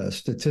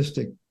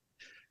statistic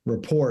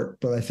report.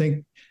 But I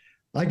think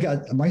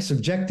my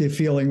subjective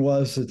feeling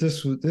was that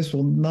this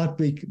will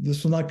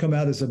not come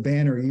out as a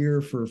banner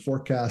year for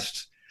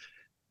forecasts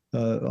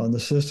on the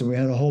system. We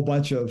had a whole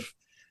bunch of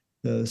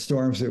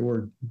storms that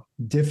were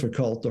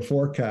difficult to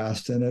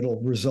forecast, and it'll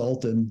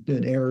result in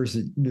errors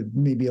that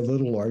may be a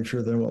little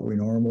larger than what we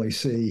normally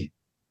see.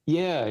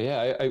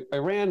 Yeah. I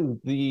ran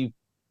the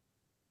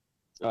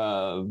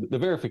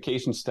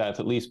verification stats,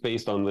 at least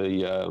based on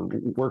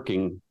the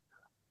working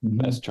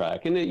best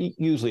track, and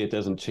usually it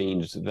doesn't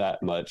change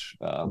that much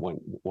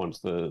once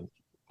the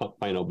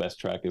final best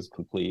track is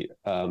complete.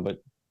 But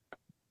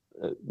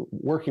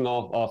working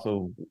off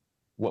of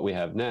what we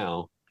have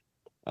now,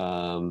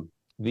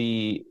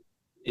 the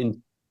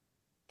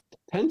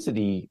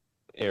intensity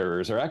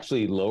errors are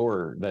actually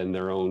lower than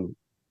their own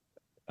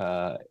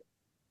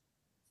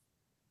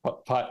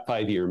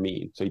 5-year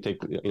mean. So you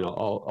take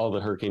all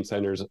the Hurricane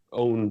Center's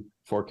own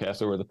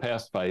forecasts over the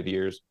past 5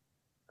 years,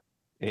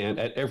 and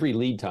at every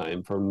lead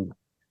time from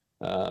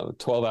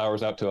 12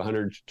 hours out to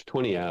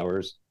 120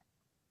 hours,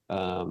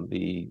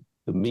 the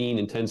mean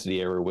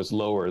intensity error was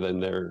lower than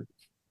their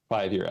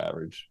 5-year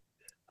average.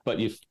 But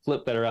you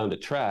flip that around to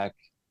track,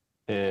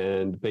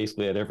 and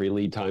basically at every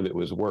lead time it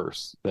was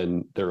worse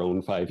than their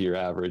own 5-year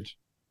average.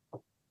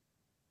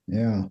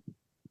 Yeah.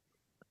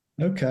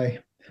 Okay.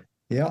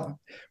 Yeah.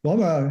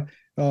 Well, I'm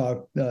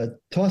gonna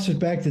toss it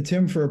back to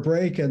Tim for a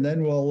break, and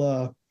then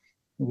we'll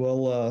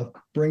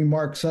bring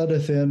Mark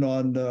Sudduth in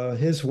on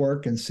his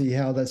work and see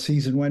how that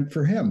season went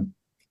for him.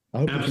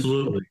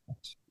 Absolutely.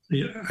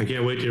 Yeah, I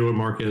can't wait to hear what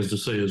Mark has to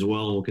say as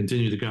well. We'll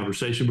continue the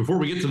conversation. Before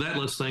we get to that,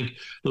 let's thank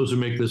those who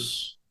make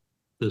this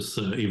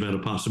event a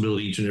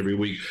possibility each and every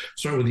week.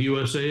 Start with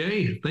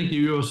USAA. Thank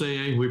you,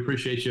 USAA. We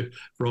appreciate you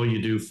for all you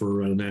do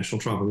for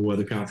National Tropical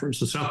Weather Conference.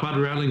 The South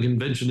Padre Island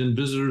Convention and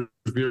Visitors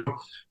Bureau.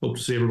 Hope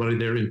to see everybody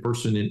there in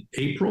person in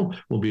April.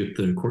 We'll be at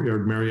the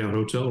Courtyard Marriott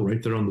Hotel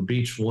right there on the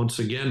beach once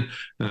again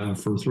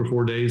for 3 or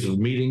 4 days of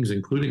meetings,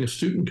 including a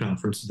student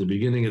conference at the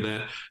beginning of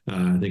that.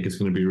 I think it's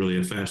going to be really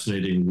a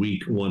fascinating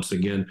week once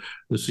again.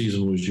 The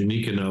season was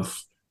unique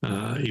enough.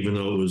 Even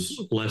though it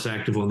was less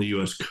active on the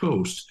U.S.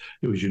 coast,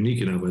 it was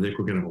unique enough. I think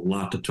we're going to have a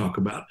lot to talk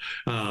about.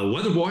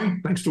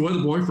 Weatherboy, thanks to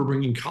Weatherboy for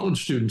bringing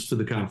college students to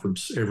the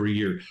conference every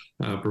year,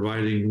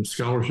 providing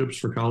scholarships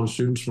for college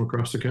students from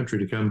across the country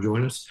to come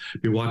join us.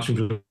 Be watching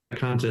for the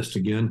contest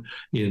again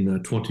in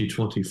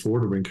 2024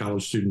 to bring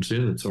college students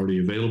in. It's already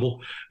available.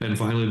 And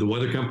finally, the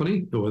Weather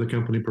Company. The Weather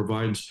Company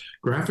provides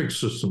graphics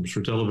systems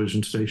for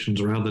television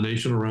stations around the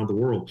nation, around the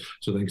world.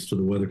 So thanks to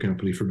the Weather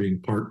Company for being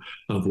part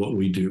of what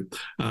we do.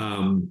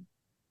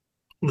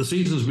 The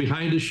season's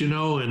behind us,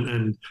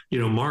 and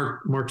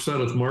Mark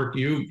Sudduth. Mark,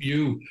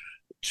 you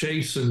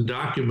chase and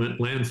document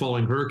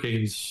landfalling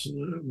hurricanes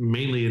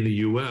mainly in the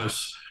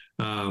U.S.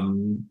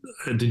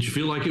 Did you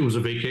feel like it was a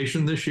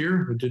vacation this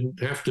year? Or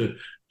didn't have to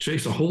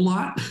chase a whole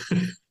lot?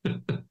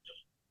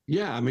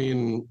 Yeah, I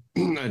mean,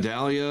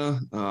 Idalia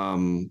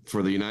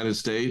for the United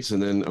States,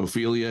 and then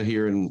Ophelia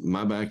here in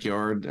my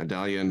backyard,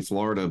 Idalia in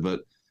Florida.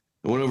 But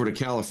I went over to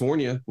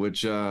California,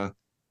 which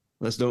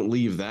let's don't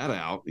leave that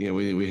out.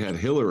 We had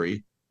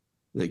Hillary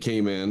that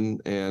came in,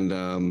 and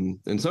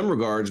in some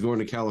regards, going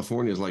to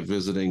California is like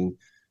visiting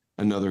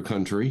another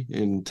country,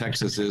 and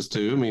Texas is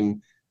too. I mean,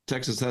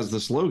 Texas has the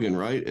slogan,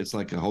 right? It's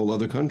like a whole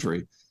other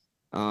country.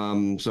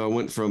 So I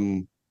went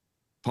from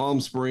Palm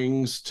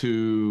Springs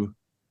to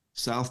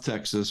South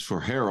Texas for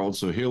Harold,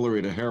 so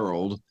Hillary to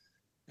Harold.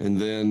 And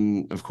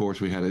then, of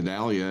course, we had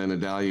Idalia, and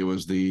Idalia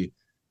was the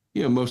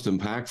most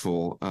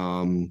impactful.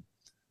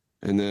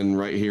 And then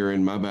right here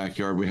in my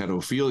backyard, we had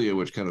Ophelia,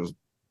 which kind of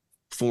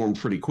formed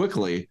pretty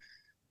quickly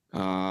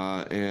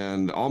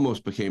and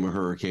almost became a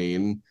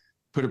hurricane,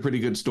 put a pretty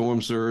good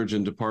storm surge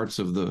into parts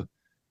of the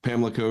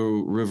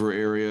Pamlico River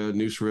area,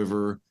 Neuse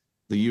River,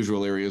 the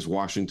usual areas,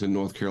 Washington,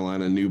 North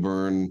Carolina, New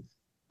Bern,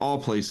 all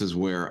places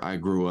where I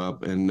grew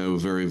up and know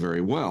very,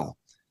 very well.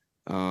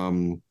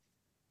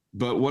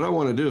 But what I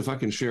want to do, if I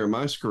can share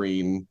my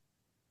screen,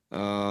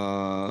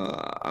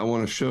 I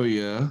want to show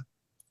you,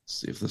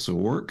 see if this will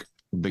work.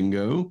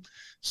 Bingo.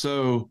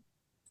 So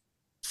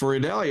for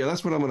Idalia,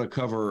 that's what I'm going to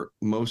cover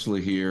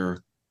mostly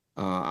here.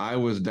 I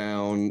was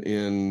down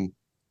in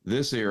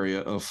this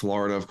area of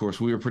Florida. Of course,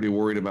 we were pretty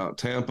worried about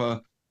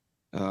Tampa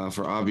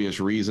for obvious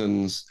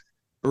reasons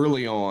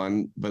early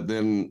on, but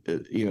then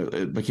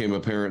it became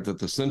apparent that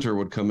the center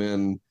would come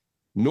in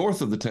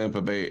north of the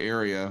Tampa Bay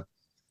area.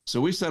 So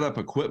we set up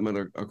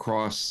equipment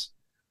across,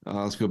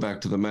 let's go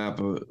back to the map,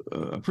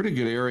 a pretty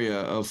good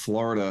area of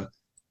Florida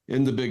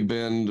in the Big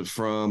Bend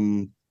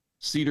from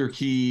Cedar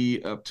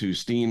Key up to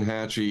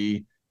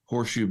Steinhatchee,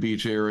 Horseshoe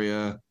Beach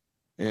area,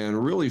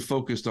 and really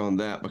focused on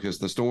that because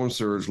the storm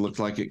surge looked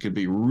like it could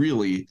be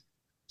really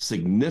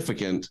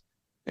significant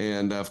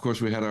And of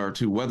course, we had our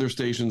 2 weather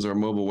stations, our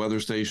mobile weather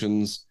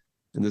stations.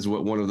 And this is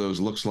what one of those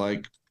looks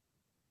like.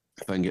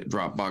 If I can get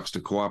Dropbox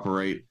to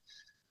cooperate.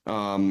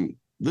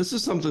 This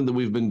is something that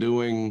we've been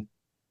doing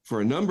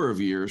for a number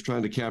of years,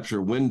 trying to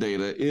capture wind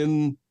data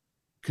in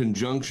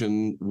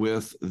conjunction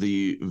with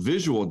the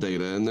visual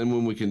data. And then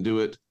when we can do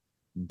it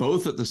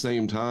both at the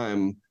same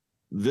time,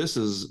 this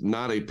is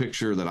not a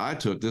picture that I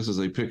took. This is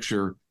a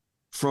picture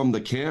from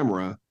the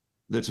camera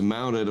that's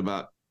mounted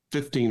about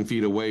 15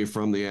 feet away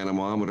from the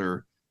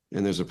anemometer.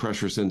 And there's a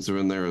pressure sensor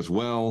in there as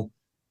well.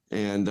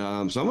 And so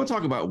I'm going to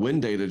talk about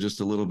wind data just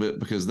a little bit,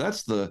 because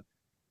that's the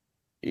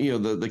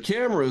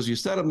cameras, you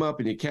set them up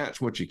and you catch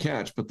what you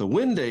catch. But the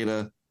wind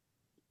data,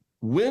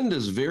 wind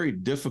is very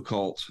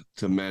difficult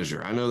to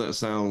measure. I know that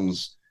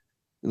sounds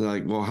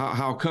like, well,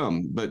 how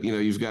come? But,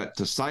 you've got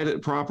to sight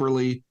it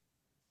properly.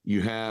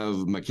 You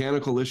have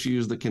mechanical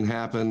issues that can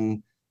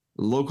happen,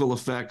 local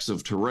effects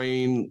of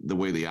terrain, the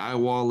way the eye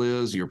wall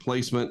is, your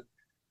placement.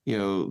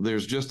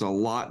 There's just a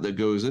lot that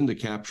goes into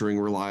capturing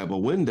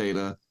reliable wind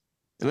data.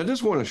 And I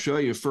just want to show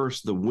you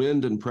first the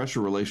wind and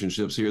pressure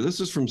relationships here. This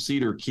is from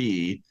Cedar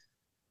Key,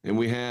 and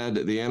we had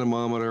the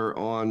anemometer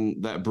on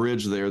that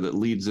bridge there that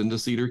leads into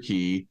Cedar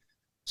Key.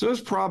 So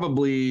it's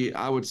probably,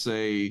 I would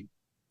say,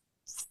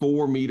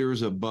 4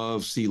 meters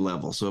above sea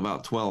level, so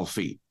about 12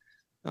 feet,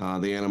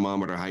 the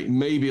anemometer height,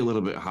 maybe a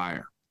little bit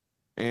higher.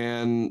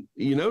 And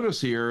you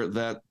notice here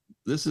that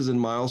this is in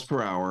miles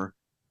per hour.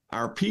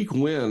 Our peak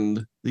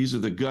wind, these are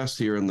the gusts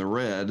here in the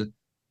red,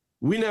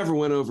 we never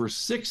went over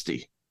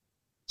 60.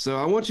 So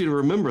I want you to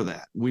remember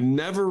that. We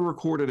never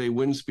recorded a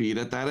wind speed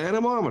at that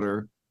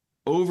anemometer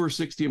over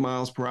 60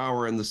 miles per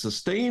hour. And the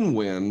sustained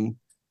wind,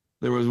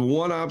 there was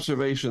one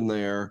observation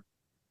there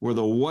where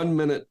the 1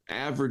 minute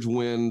average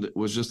wind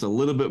was just a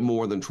little bit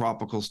more than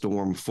tropical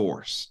storm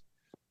force.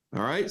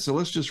 All right, so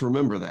let's just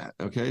remember that.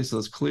 Okay, so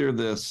let's clear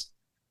this,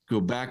 go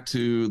back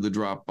to the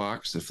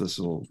Dropbox if this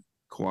will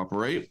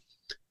cooperate.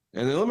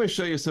 And then let me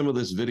show you some of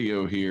this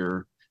video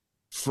here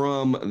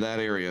from that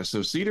area.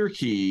 So Cedar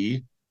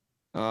Key,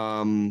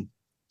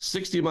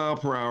 60 mile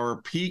per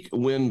hour peak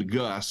wind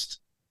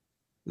gust.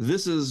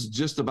 This is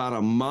just about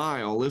a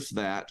mile, if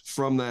that,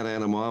 from that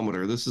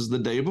anemometer. This is the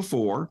day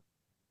before,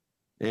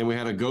 and we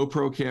had a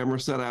GoPro camera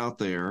set out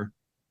there,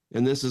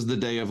 and this is the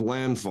day of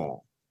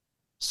landfall.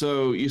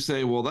 So you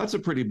say, well, that's a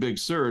pretty big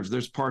surge.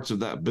 There's parts of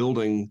that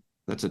building,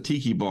 that's a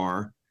tiki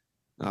bar,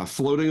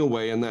 floating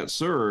away in that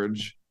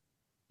surge,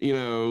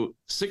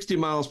 60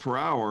 miles per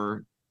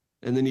hour,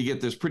 and then you get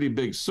this pretty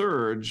big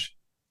surge.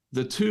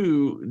 The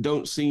two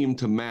don't seem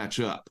to match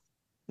up.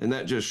 And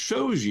that just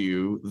shows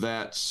you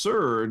that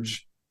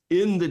surge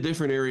in the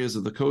different areas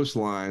of the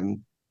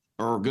coastline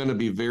are going to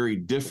be very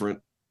different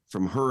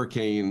from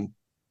hurricane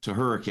to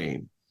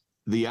hurricane.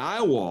 The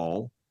eye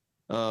wall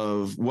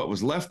of what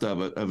was left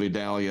of it, of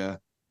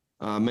Idalia,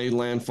 made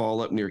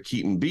landfall up near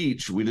Keaton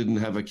Beach. We didn't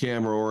have a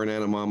camera or an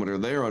anemometer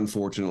there,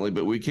 unfortunately,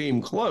 but we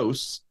came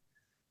close.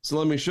 So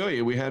let me show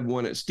you. We had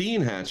one at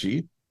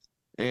Steinhatchee,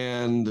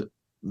 and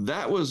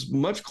that was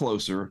much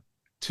closer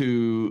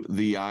to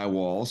the eye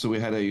wall. So we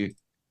had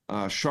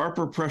a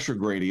sharper pressure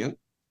gradient,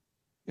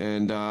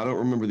 and I don't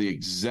remember the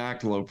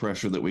exact low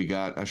pressure that we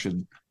got. I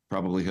should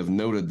probably have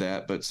noted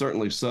that, but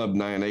certainly sub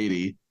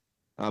 980.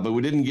 But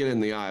we didn't get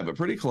in the eye, but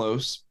pretty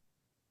close.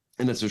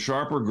 And it's a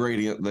sharper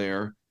gradient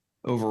there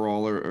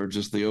overall, or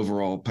just the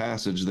overall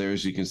passage there,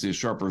 as you can see, a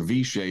sharper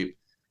V shape.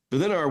 But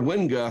then our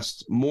wind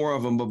gusts, more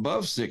of them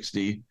above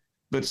 60,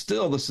 but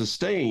still the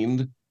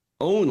sustained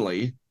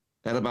only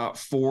at about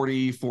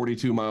 40,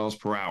 42 miles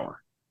per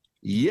hour.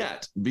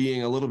 Yet,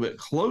 being a little bit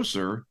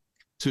closer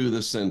to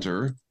the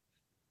center,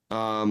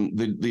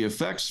 the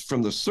effects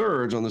from the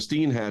surge on the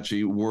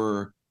Steinhatchee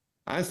were,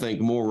 I think,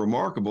 more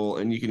remarkable,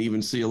 and you can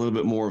even see a little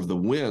bit more of the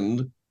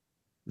wind.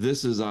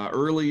 This is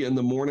early in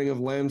the morning of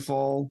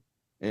landfall,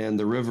 and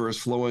the river is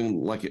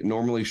flowing like it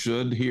normally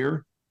should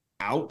here,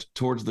 out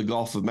towards the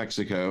Gulf of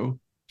Mexico.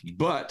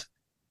 But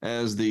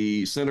as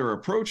the center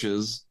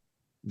approaches,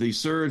 the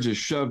surge is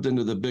shoved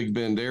into the Big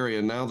Bend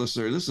area. Now the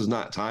surge, this is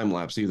not time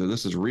lapse either.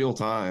 This is real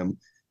time.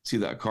 See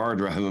that car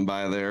driving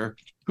by there?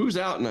 Who's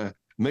out in a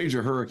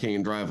major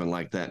hurricane driving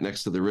like that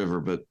next to the river?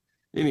 But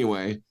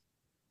anyway,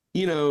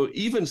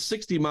 even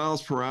 60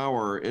 miles per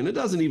hour, and it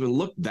doesn't even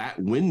look that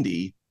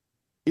windy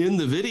in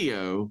the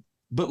video,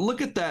 but look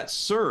at that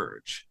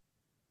surge.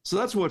 So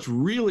that's what's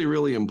really,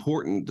 really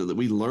important that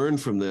we learn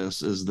from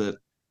this, is that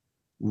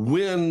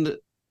wind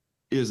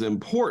is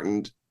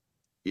important,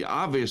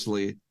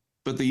 obviously,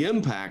 but the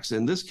impacts,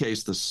 in this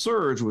case, the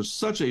surge was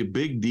such a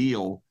big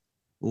deal.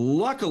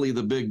 Luckily,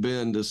 the Big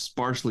Bend is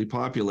sparsely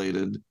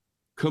populated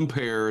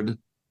compared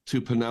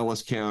to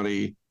Pinellas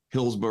County,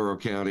 Hillsborough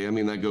County. I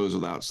mean, that goes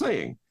without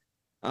saying.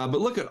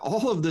 But look at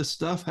all of this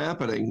stuff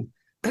happening,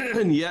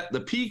 and yet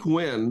the peak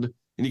wind,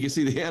 and you can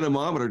see the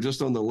anemometer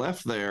just on the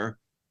left there,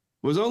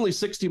 was only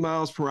 60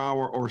 miles per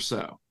hour or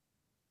so.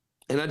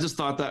 And I just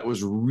thought that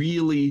was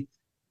really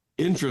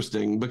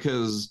interesting,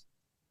 because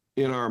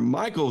in our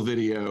Michael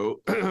video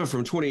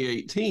from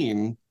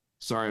 2018,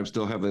 sorry, I'm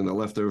still having the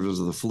leftovers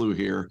of the flu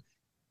here.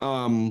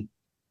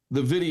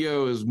 the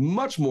video is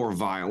much more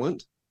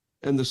violent,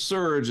 and the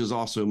surge is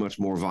also much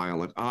more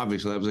violent.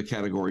 Obviously, that was a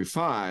Category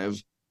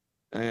 5.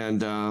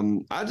 And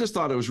I just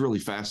thought it was really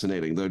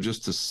fascinating, though,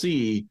 just to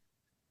see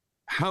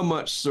how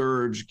much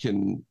surge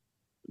can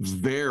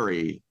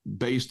vary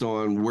based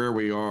on where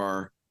we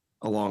are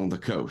along the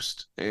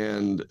coast.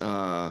 And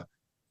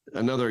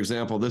another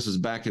example, this is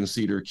back in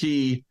Cedar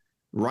Key,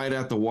 right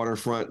at the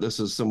waterfront. This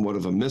is somewhat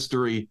of a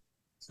mystery,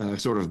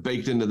 sort of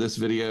baked into this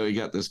video. You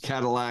got this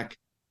Cadillac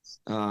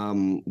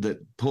that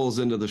pulls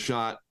into the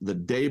shot the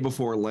day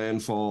before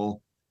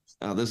landfall.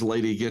 This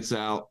lady gets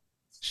out.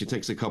 She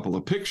takes a couple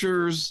of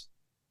pictures,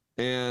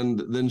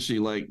 and then she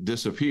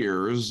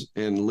disappears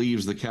and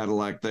leaves the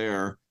Cadillac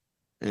there,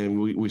 and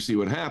we see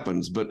what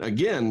happens. But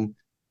again,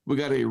 we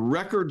got a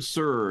record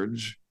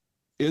surge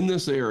in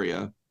this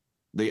area.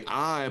 The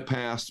eye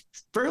passed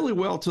fairly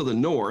well to the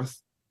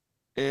north,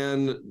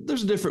 and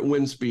there's different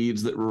wind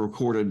speeds that were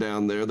recorded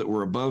down there that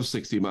were above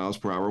 60 miles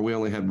per hour. We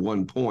only had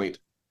 1 point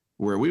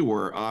where we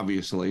were,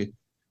 obviously,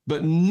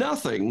 but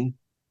nothing.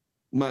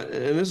 And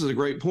this is a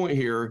great point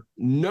here,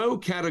 no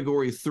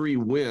Category 3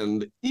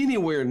 wind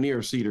anywhere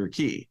near Cedar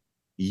Key.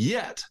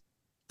 Yet,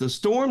 the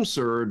storm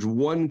surge,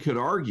 one could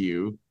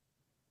argue,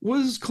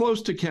 was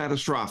close to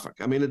catastrophic.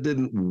 I mean, it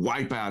didn't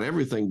wipe out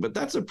everything, but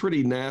that's a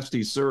pretty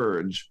nasty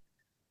surge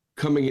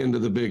coming into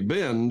the Big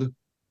Bend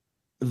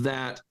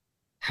that,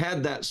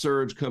 had that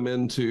surge come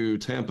into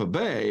Tampa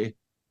Bay,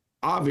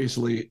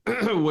 obviously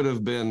would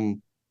have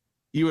been,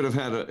 you would have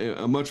had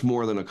a much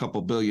more than a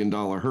couple $2 billion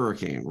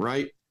hurricane,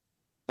 right?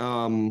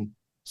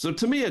 So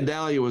to me,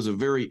 Idalia was a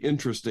very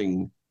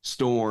interesting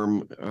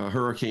storm,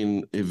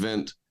 hurricane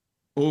event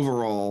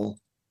overall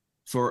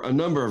for a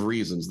number of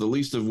reasons, the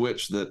least of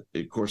which that,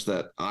 of course,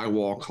 that eye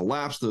wall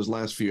collapsed those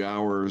last few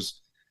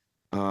hours.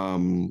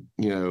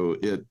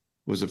 It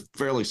was a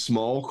fairly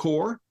small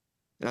core.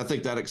 And I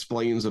think that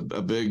explains a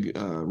big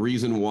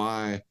reason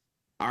why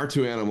our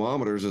 2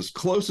 anemometers, as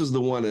close as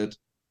the one at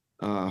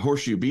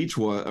Horseshoe Beach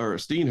was, or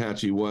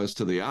Steinhatchee was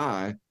to the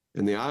eye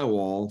and the eye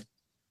wall,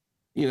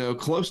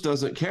 close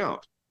doesn't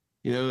count,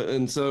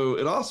 and so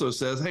it also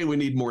says, hey, we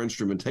need more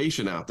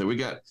instrumentation out there. We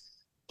got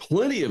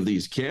plenty of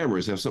these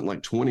cameras, have something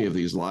like 20 of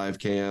these live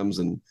cams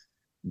and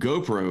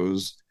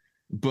GoPros,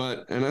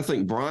 and I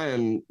think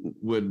Brian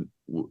would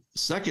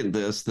second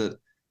this, that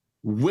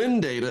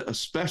wind data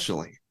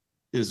especially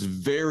is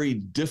very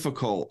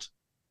difficult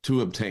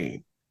to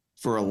obtain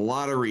for a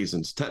lot of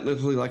reasons.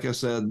 Technically, like I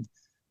said,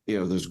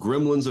 there's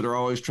gremlins that are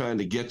always trying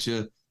to get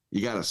you.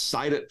 You got to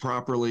sight it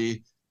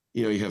properly.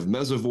 You have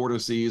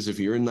mesovortices if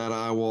you're in that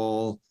eye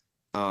wall.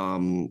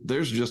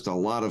 There's just a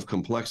lot of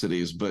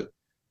complexities, but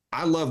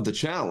I love the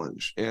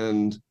challenge,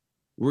 and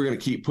we're going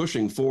to keep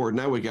pushing forward.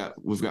 Now we've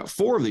got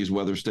 4 of these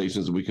weather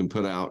stations that we can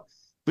put out,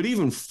 but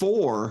even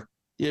 4,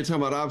 talking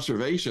about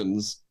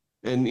observations,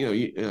 and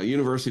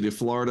University of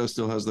Florida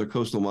still has their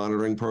coastal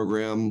monitoring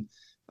program.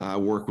 I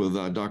work with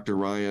Dr.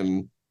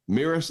 Ryan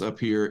Miras up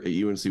here at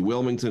UNC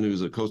Wilmington,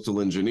 who's a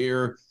coastal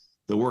engineer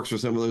that works for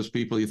some of those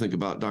people. You think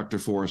about Dr.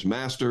 Forrest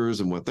Masters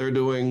and what they're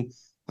doing.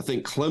 I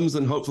think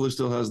Clemson hopefully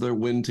still has their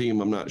wind team.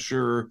 I'm not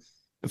sure.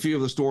 A few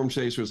of the storm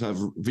chasers have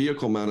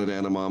vehicle-mounted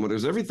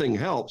anemometers. Everything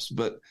helps,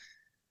 but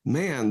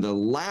man, the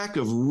lack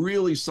of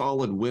really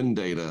solid wind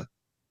data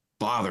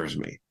bothers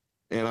me.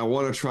 And I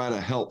want to try to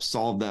help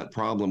solve that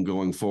problem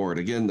going forward.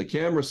 Again, the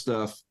camera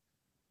stuff,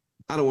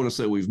 I don't want to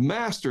say we've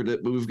mastered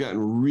it, but we've gotten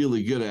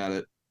really good at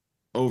it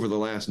over the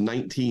last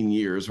 19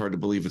 years. Hard to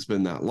believe it's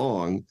been that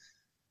long.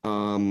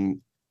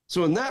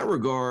 So in that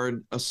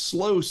regard, a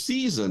slow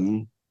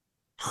season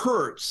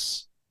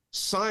hurts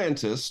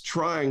scientists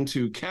trying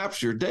to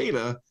capture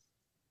data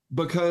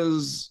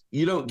because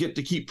you don't get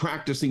to keep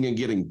practicing and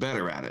getting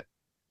better at it.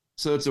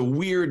 So it's a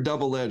weird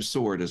double-edged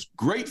sword. It's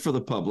great for the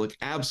public,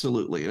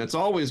 absolutely. And it's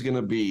always going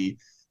to be,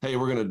 hey,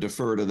 we're going to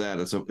defer to that.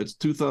 It's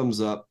 2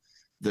 thumbs up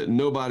that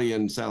nobody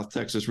in South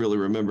Texas really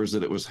remembers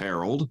that it was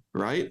Harold,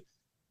 right?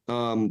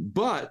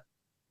 But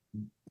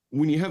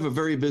when you have a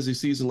very busy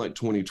season like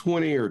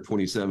 2020 or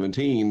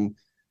 2017,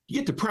 you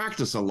get to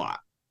practice a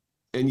lot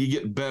and you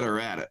get better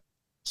at it.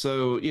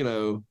 So,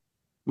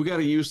 we got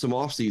to use some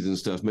off-season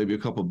stuff, maybe a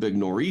couple big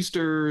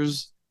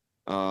nor'easters,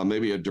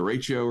 maybe a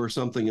derecho or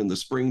something in the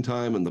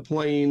springtime in the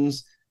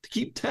plains to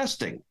keep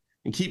testing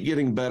and keep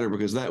getting better,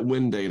 because that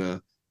wind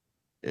data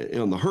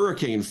on the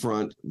hurricane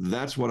front,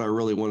 that's what I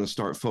really want to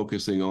start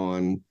focusing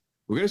on.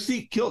 We're going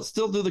to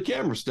still do the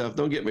camera stuff,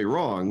 don't get me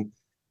wrong,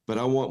 but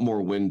I want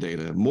more wind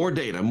data, more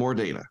data, more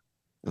data.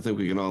 I think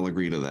we can all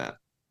agree to that.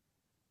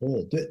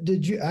 Cool.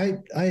 Did you?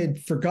 I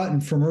had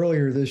forgotten from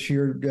earlier this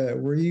year.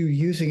 Were you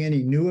using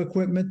any new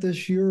equipment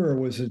this year, or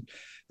was it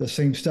the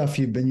same stuff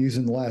you've been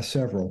using the last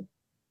several?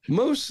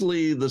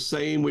 Mostly the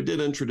same. We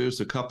did introduce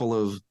a couple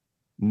of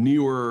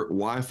newer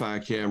Wi-Fi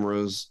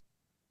cameras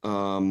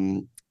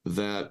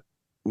that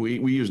we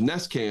use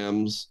Nest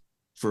cams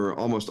for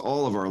almost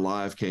all of our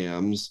live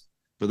cams,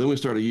 but then we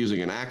started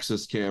using an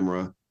Axis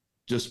camera,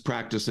 just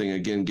practicing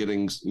again,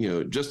 getting,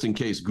 just in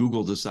case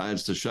Google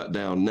decides to shut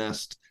down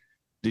Nest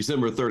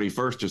December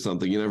 31st or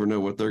something. You never know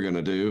what they're going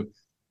to do.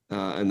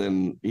 and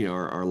then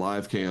our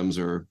live cams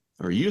are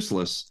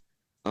useless.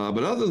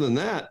 But other than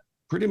that,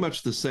 pretty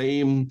much the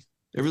same.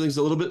 Everything's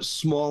a little bit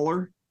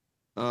smaller,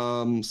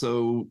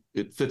 so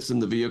it fits in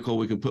the vehicle.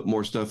 We can put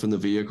more stuff in the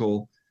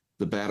vehicle.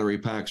 The battery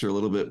packs are a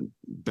little bit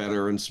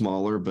better and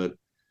smaller, but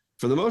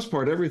for the most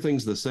part,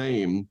 everything's the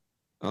same.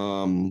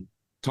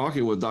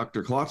 Talking with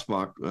Dr.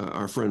 Klotzbach,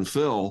 our friend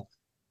Phil,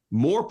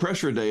 more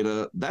pressure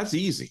data, that's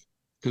easy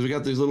because we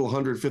got these little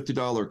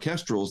 $150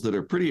 Kestrels that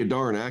are pretty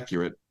darn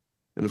accurate.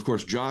 And of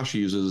course, Josh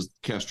uses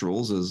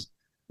Kestrels, as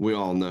we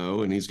all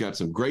know, and he's got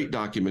some great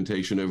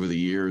documentation over the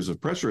years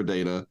of pressure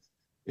data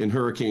in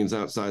hurricanes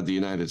outside the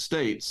United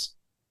States.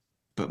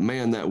 But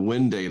man, that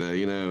wind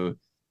data,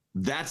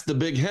 that's the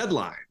big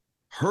headline.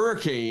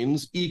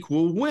 Hurricanes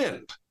equal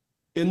wind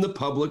in the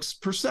public's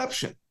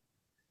perception.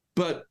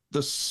 But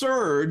the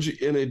surge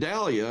in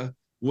Idalia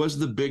was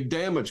the big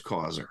damage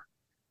causer,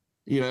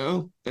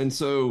 and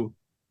so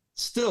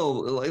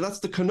still, that's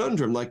the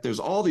conundrum. Like, there's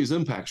all these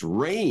impacts.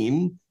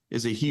 Rain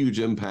is a huge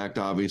impact,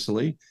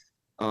 obviously,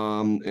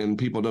 and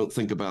people don't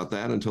think about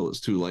that until it's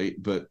too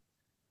late. But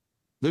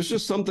there's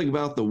just something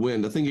about the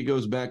wind. I think it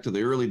goes back to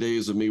the early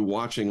days of me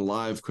watching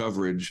live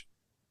coverage.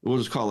 We'll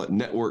just call it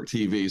network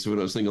TV, so we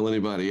don't single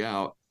anybody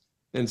out.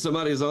 And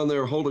somebody's on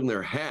there holding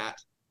their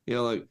hat,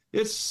 like,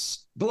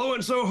 it's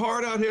blowing so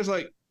hard out here. It's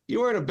like,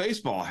 you're wearing a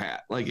baseball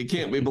hat. Like, it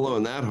can't be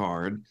blowing that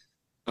hard.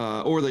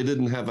 Or they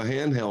didn't have a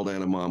handheld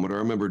anemometer. I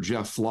remember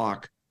Jeff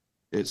Flock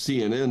at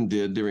CNN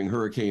did during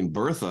Hurricane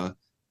Bertha.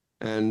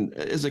 And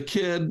as a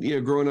kid,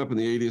 growing up in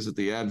the 80s at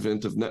the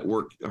advent of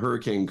network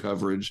hurricane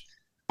coverage,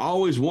 I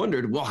always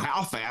wondered, well,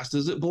 how fast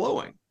is it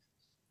blowing?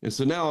 And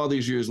so now, all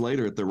these years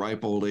later, at the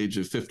ripe old age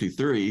of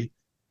 53,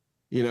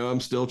 I'm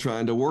still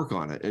trying to work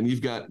on it. And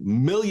you've got $1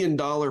 million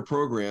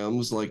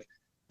programs. Like,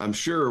 I'm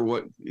sure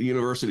what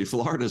University of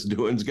Florida is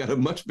doing has got a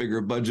much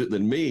bigger budget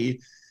than me.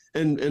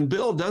 And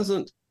Bill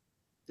doesn't.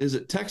 Is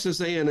it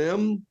Texas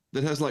A&M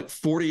that has like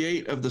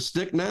 48 of the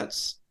stick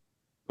nets?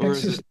 Or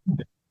is it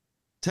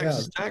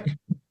Texas Tech?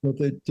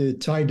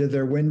 Tied to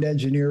their wind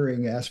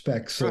engineering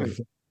aspects right.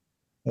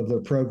 of the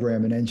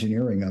program and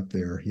engineering up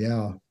there.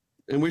 Yeah.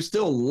 And we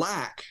still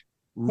lack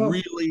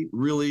really,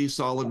 really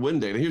solid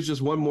wind data. Here's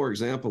just one more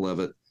example of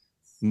it.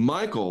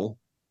 Michael,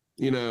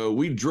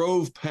 we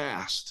drove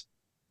past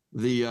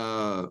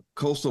the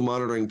coastal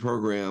monitoring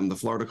program, the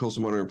Florida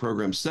Coastal Monitoring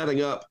Program,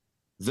 setting up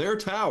their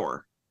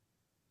tower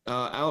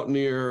out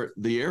near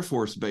the Air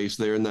Force Base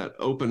there in that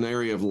open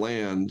area of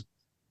land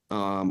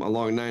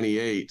along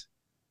 98,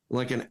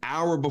 like an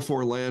hour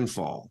before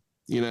landfall.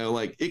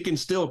 Like, it can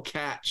still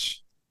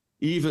catch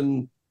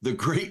even the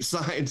great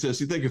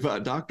scientists. You think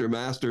about Dr.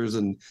 Masters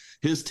and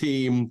his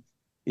team,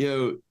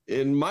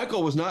 and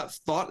Michael was not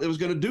thought it was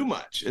going to do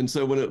much. And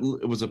so when it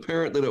was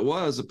apparent that it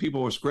was, the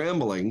people were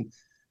scrambling.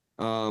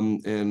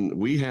 And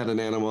we had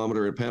an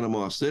anemometer at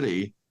Panama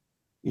City,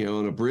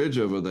 on a bridge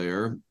over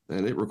there,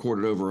 and it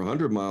recorded over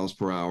 100 miles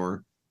per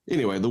hour.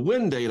 Anyway, the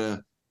wind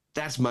data,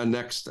 that's my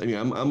next.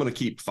 I'm going to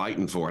keep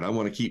fighting for it. I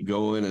want to keep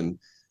going. And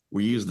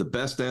we use the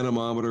best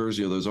anemometers,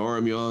 those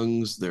RM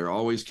Youngs, they're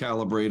always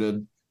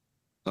calibrated.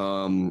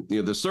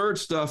 The surge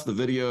stuff, the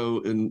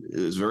video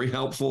is very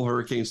helpful.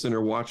 Hurricane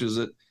Center watches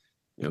it.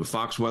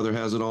 Fox Weather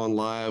has it on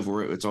live,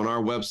 or it's on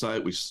our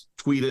website. We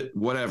tweet it,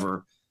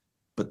 whatever.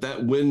 But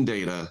that wind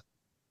data,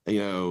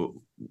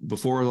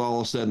 before it's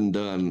all said and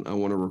done, I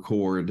want to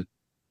record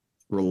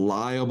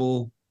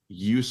reliable,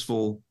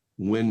 useful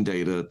wind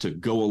data to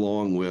go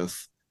along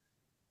with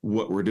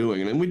what we're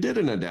doing. And we did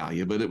in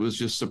Idalia, but it was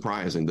just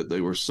surprising that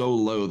they were so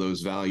low,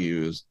 those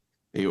values,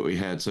 we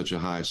had such a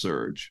high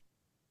surge.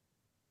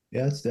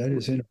 Yes, that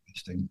is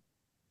interesting.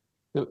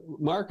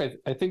 Mark,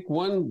 I think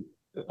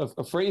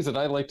a phrase that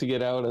I like to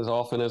get out as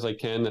often as I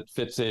can that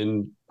fits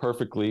in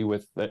perfectly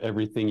with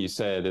everything you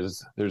said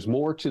is there's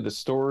more to the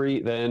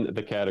story than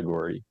the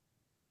category.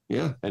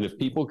 Yeah. And if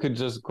people could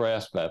just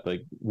grasp that,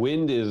 like,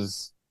 wind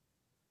is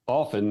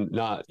often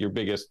not your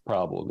biggest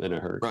problem in a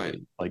hurricane, right?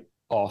 Like,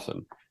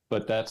 often,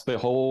 but that's the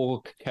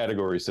whole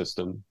category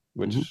system,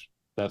 which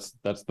that's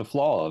the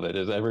flaw of it,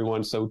 is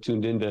everyone's so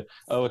tuned into,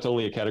 it's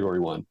only a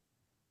category 1.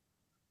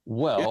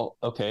 Well,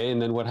 okay.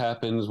 And then what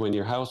happens when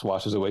your house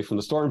washes away from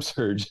the storm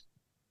surge?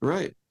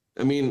 Right.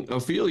 I mean,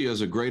 Ophelia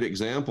is a great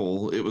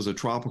example. It was a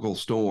tropical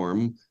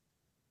storm,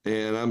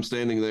 and I'm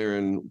standing there,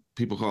 and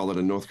people call it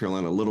in North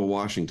Carolina, Little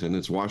Washington.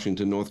 It's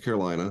Washington, North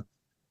Carolina.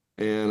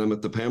 And I'm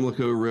at the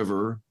Pamlico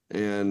River,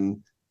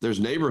 and there's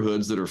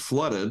neighborhoods that are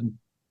flooded,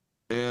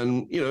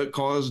 and, it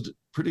caused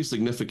pretty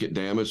significant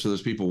damage to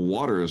those people.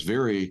 Water is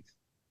very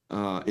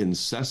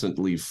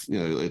incessantly,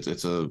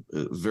 it's a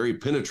very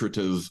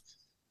penetrative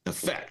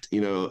effect.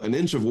 An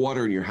inch of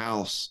water in your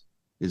house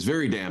is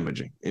very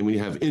damaging. And when you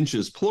have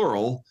inches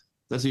plural,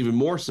 that's even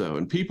more so.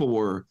 And people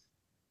were,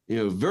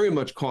 very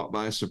much caught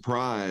by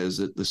surprise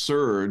at the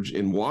surge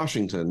in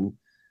Washington,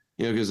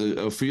 because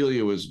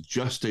Ophelia was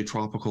just a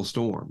tropical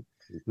storm.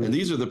 Mm-hmm. And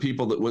these are the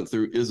people that went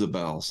through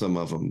Isabel, some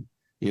of them,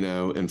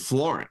 and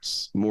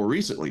Florence more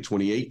recently,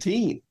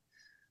 2018,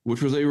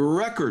 which was a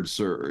record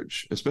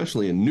surge,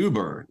 especially in New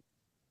Bern,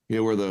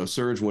 where the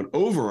surge went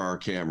over our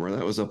camera.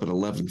 That was up at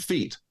 11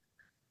 feet.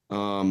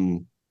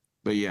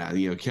 But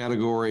yeah,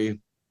 category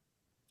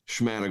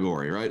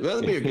schmatagory, right?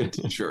 That'd be a good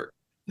t-shirt.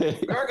 We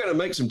are going to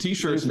make some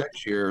t-shirts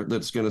next year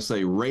that's going to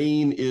say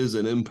rain is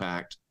an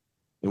impact.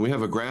 And we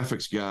have a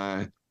graphics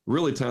guy,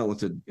 really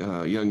talented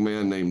young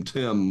man named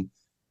Tim,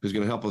 who's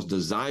going to help us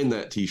design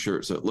that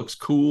t-shirt so it looks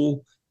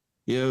cool.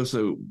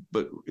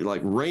 But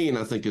like rain,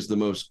 I think, is the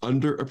most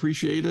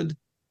underappreciated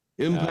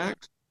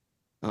impact.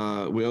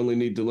 We only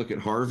need to look at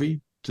Harvey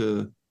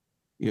to,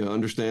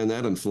 understand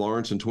that, and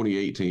Florence in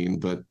 2018.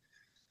 But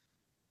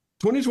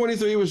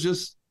 2023 was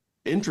just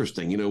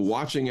interesting,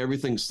 watching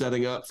everything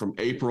setting up from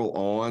April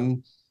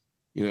on,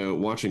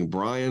 watching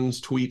Brian's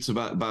tweets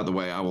about, by the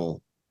way,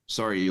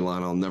 sorry,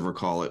 Elon, I'll never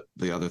call it.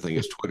 The other thing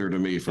is Twitter to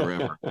me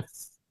forever.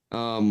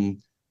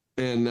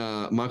 And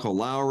Michael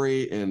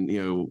Lowry,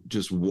 and,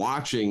 just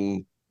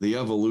watching the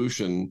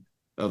evolution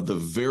of the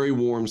very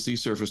warm sea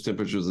surface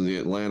temperatures in the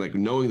Atlantic,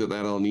 knowing that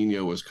El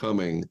Nino was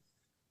coming,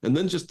 and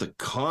then just the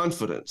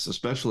confidence,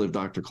 especially of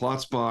Dr.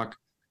 Klotzbach,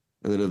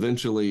 and then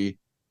eventually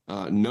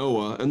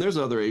NOAA, and there's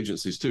other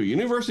agencies too.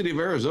 University of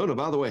Arizona,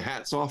 by the way,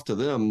 hats off to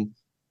them.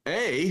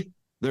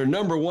 They're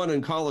number one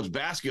in college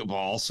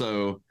basketball,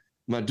 so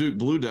my Duke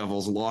Blue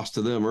Devils lost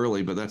to them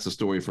early, but that's a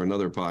story for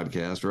another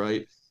podcast,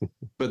 right?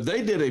 But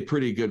they did a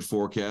pretty good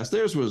forecast.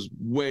 Theirs was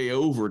way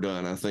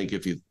overdone, I think,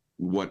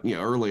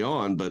 early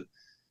on, but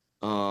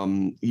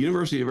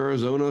University of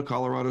Arizona,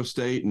 Colorado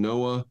State,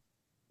 NOAA,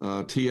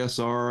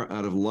 TSR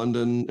out of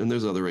London, and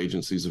there's other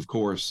agencies, of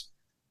course.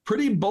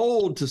 Pretty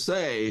bold to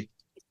say,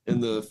 in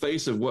the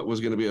face of what was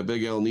going to be a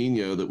big El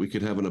Nino, that we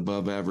could have an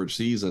above average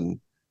season.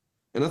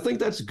 And I think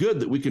that's good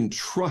that we can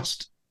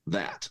trust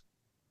that,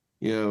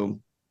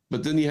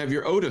 but then you have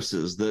your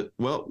Otises that,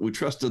 well, we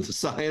trusted the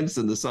science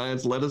and the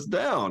science let us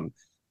down.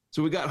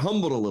 So we got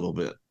humbled a little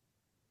bit.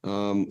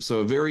 So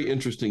a very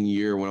interesting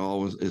year when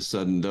all is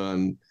said and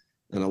done,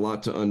 and a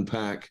lot to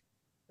unpack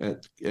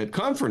at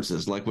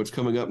conferences like what's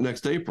coming up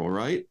next April,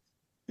 right?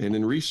 And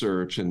in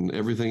research and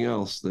everything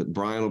else that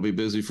Brian will be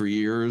busy for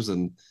years.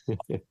 And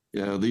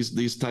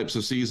these types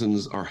of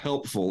seasons are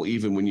helpful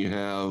even when you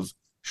have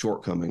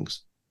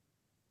shortcomings.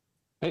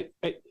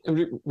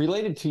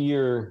 Related to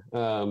your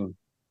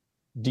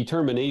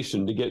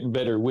determination to get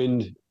better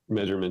wind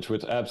measurements,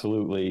 which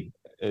absolutely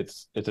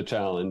it's a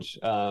challenge.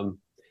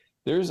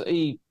 There's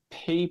a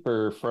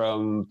paper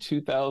from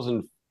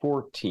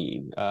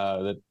 2014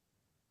 that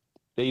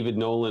David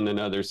Nolan and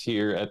others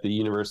here at the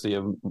University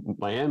of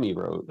Miami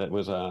wrote that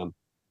was on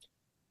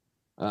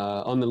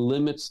the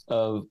limits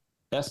of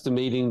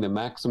estimating the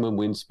maximum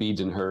wind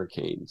speeds in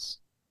hurricanes.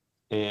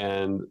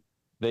 And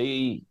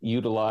they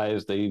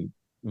utilized a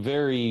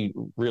very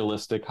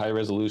realistic,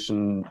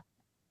 high-resolution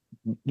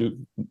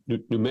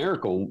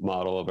numerical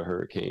model of a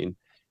hurricane,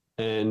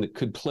 and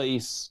could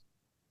place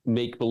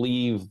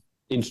make-believe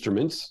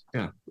instruments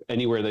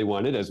anywhere they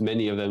wanted, as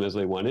many of them as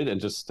they wanted, and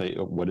just say,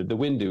 oh, what did the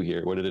wind do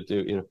here? What did it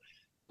do?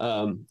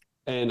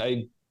 And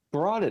I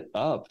brought it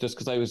up just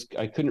because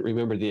I couldn't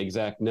remember the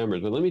exact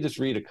numbers, but let me just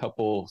read a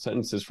couple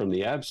sentences from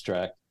the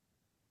abstract.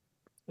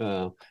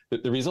 The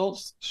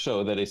results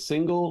show that a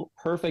single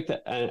perfect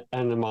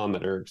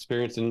anemometer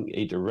experiencing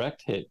a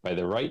direct hit by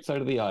the right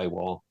side of the eye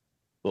wall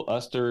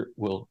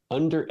will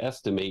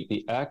underestimate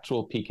the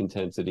actual peak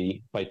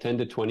intensity by 10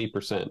 to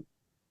 20%.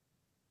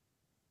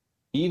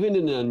 Even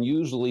an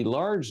unusually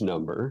large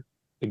number,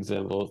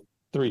 example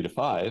 3 to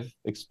 5,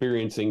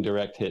 experiencing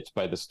direct hits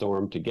by the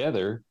storm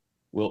together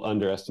will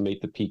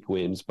underestimate the peak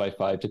winds by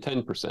 5 to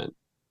 10%.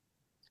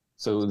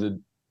 So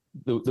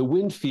the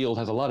wind field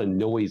has a lot of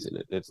noise in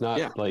it. It's not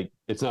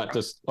it's not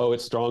just,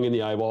 it's strong in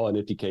the eye wall and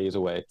it decays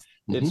away.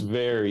 Mm-hmm. It's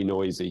very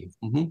noisy.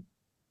 Mm-hmm.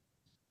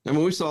 I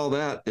mean, we saw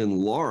that in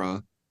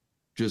Laura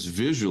just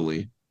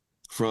visually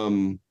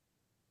from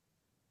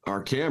our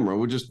camera.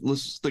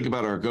 Let's think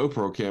about our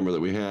GoPro camera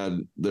that we had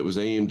that was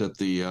aimed at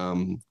the,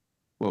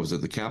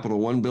 the Capital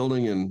One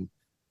building in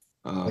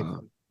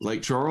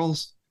Lake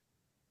Charles.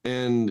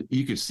 And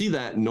you could see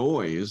that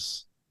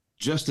noise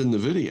just in the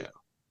video.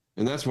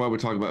 And that's why we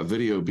talk about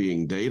video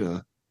being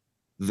data,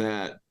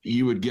 that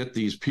you would get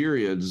these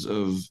periods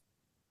of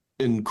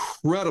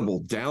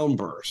incredible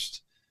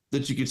downburst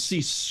that you could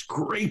see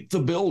scrape the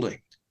building.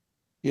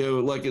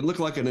 Like it looked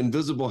like an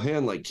invisible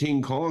hand, like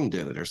King Kong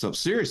did it or something.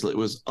 Seriously, it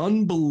was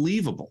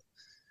unbelievable.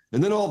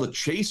 And then all the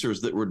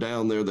chasers that were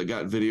down there that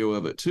got video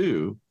of it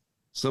too,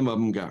 some of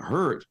them got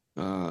hurt.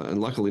 And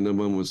luckily no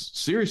one was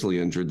seriously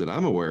injured that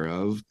I'm aware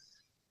of.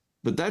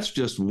 But that's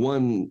just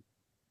one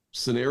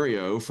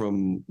scenario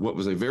from what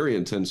was a very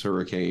intense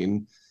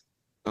hurricane.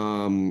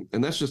 And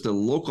that's just a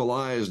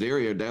localized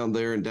area down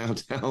there in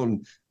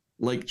downtown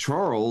Lake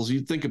Charles.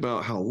 You think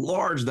about how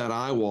large that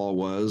eye wall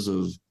was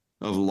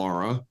of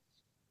Laura.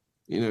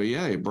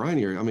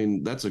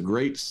 Brian, that's a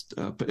great,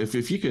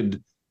 if you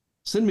could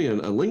send me a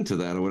link to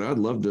that, I'd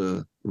love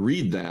to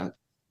read that.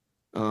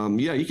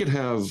 You could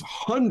have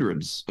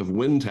hundreds of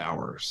wind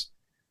towers,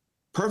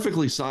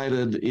 perfectly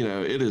sighted.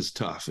 It is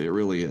tough. It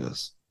really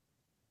is.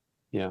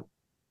 Yeah.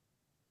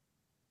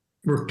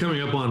 We're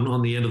coming up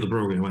on the end of the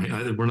program.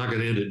 We're not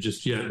going to end it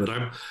just yet, but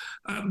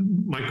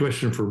my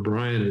question for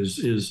Brian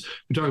is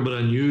we talk about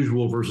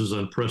unusual versus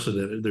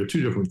unprecedented. They're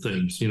two different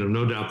things.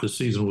 No doubt this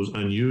season was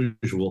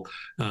unusual.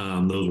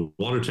 Those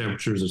water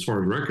temperatures, as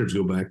far as records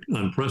go back,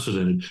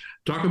 unprecedented.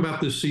 Talk about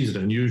this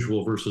season,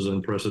 unusual versus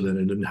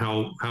unprecedented, and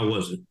how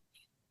was it?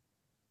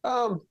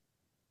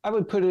 I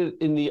would put it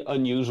in the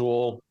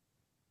unusual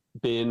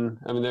bin.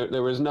 I mean,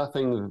 there was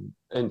nothing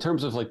in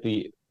terms of like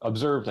the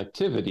observed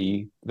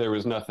activity. There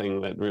was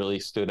nothing that really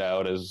stood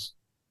out as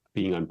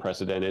being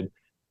unprecedented.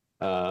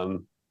 I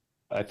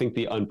think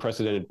the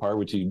unprecedented part,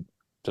 which you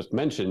just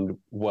mentioned,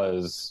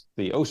 was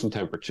the ocean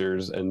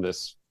temperatures and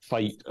this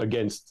fight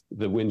against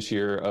the wind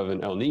shear of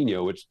an El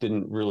Nino, which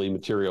didn't really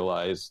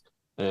materialize.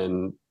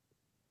 And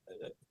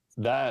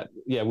that,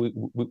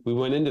 we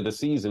went into the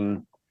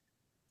season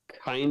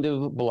kind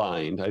of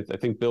blind. I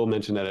think Bill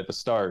mentioned that at the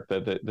start,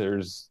 that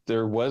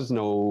there was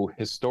no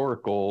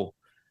historical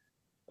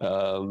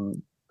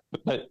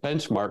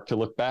benchmark to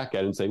look back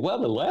at and say,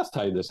 well, the last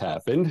time this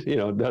happened,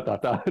 there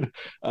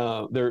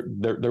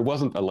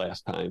wasn't a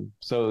last time.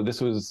 So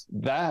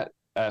that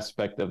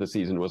aspect of the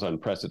season was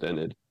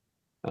unprecedented.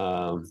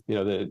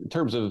 In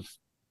terms of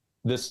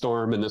this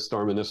storm and this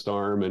storm and this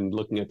storm and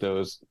looking at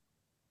those,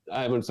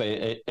 I wouldn't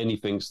say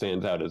anything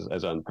stands out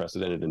as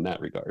unprecedented in that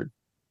regard.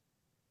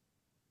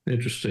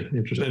 Interesting.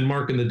 And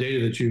Mark, in the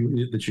data that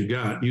you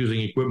got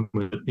using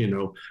equipment,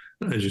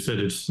 as you said,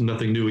 it's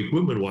nothing new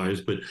equipment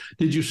wise, but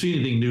did you see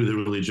anything new that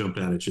really jumped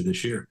out at you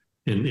this year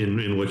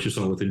in what you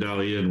saw with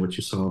Idalia and what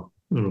you saw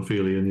in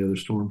Ophelia and the other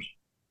storms?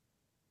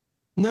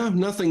 No,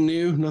 nothing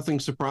new, nothing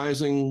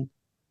surprising,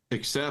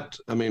 except,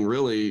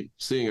 really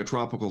seeing a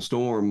tropical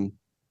storm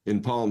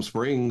in Palm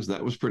Springs,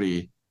 that was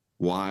pretty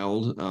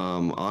wild,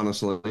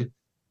 honestly. I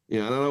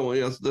don't know,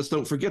 let's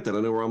don't forget that.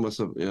 I know we're almost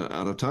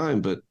out of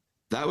time, but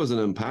that was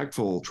an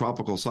impactful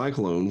tropical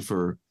cyclone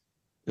for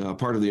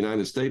part of the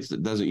United States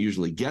that doesn't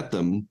usually get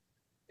them.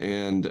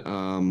 And,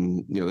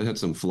 they had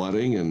some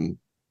flooding and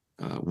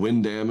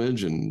wind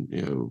damage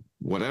and,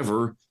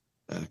 whatever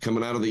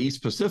coming out of the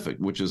East Pacific,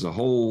 which is a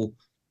whole,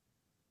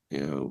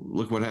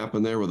 look what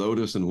happened there with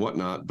Otis and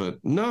whatnot. But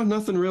no,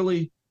 nothing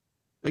really.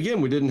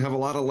 Again, we didn't have a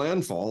lot of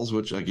landfalls,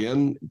 which,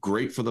 again,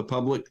 great for the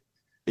public.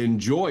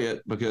 Enjoy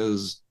it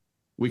because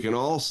we can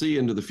all see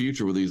into the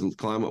future with these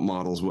climate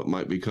models what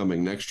might be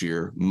coming next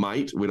year.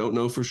 We don't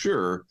know for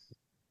sure.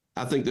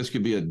 I think this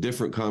could be a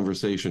different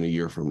conversation a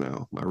year from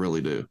now. I really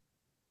do.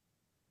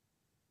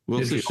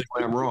 We'll see if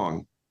I'm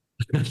wrong.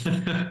 It's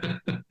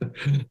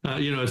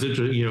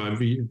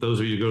interesting.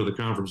 Those of you who go to the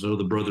conference know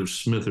the brothers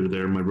Smith are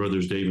there. My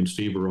brothers Dave and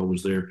Steve are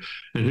always there.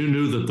 And who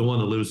knew that the one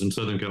that lives in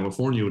Southern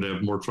California would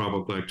have more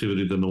tropical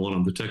activity than the one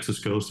on the Texas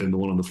coast and the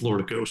one on the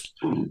Florida coast?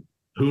 Who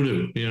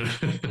knew?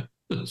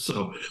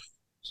 So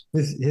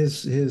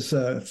his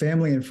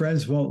family and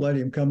friends won't let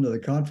him come to the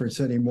conference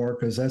anymore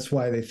because that's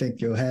why they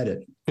think you had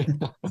it.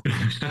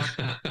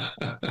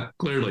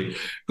 Clearly.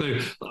 Let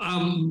me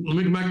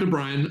come back to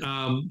Brian.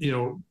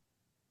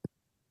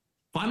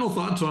 Final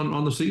thoughts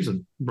on the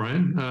season,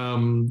 Brian.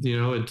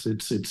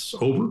 It's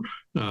over.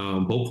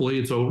 Hopefully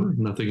it's over.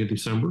 Nothing in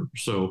December.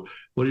 So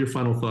what are your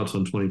final thoughts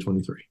on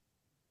 2023?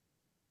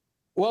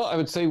 Well, I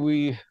would say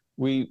we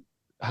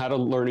had a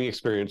learning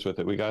experience with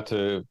it. We got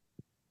to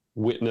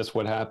witness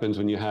what happens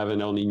when you have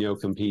an El Nino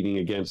competing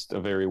against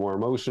a very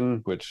warm ocean,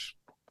 which,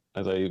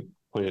 as I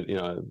pointed,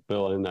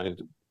 Bill and I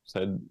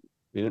said,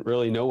 we didn't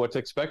really know what to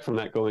expect from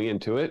that going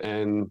into it.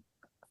 And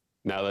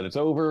now that it's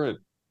over,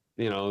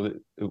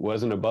 it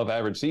wasn't above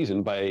average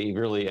season by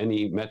really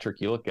any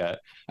metric you look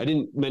at. I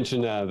didn't mention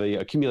the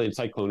accumulated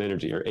cyclone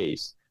energy, or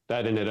ACE.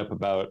 That ended up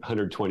about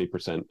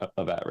 120%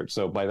 of average.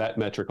 So by that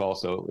metric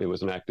also, it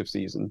was an active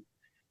season.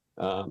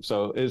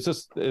 So it was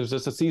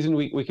just a season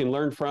we can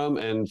learn from.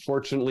 And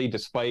fortunately,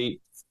 despite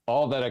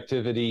all that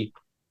activity,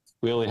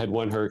 we only had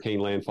one hurricane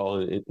landfall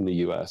in the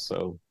U.S.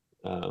 So,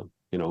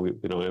 we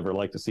don't ever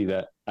like to see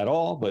that at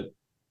all, but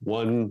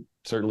one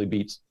certainly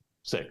beats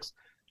six.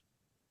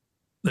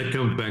 That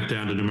comes back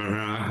down to no matter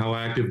how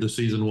active the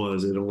season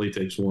was, it only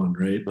takes one,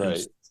 right? Right.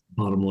 That's the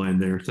bottom line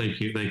there. Thank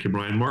you,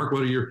 Brian. Mark,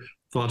 what are your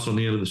thoughts on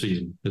the end of the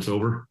season? It's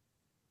over?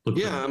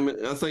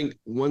 I think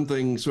one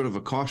thing, sort of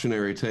a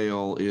cautionary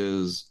tale,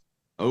 is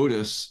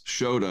Otis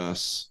showed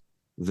us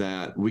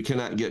that we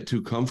cannot get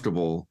too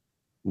comfortable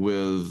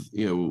with,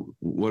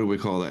 what do we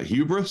call that?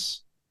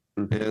 Hubris.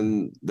 Mm-hmm.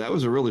 And that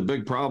was a really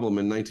big problem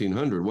in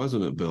 1900,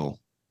 wasn't it, Bill?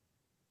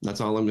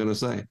 That's all I'm going to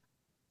say.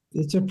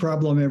 It's a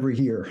problem every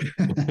year.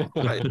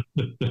 Right.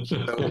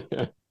 So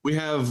we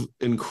have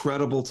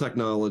incredible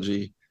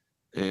technology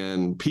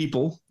and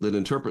people that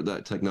interpret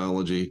that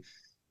technology.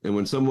 And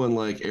when someone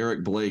like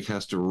Eric Blake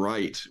has to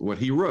write what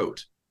he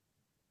wrote,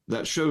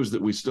 that shows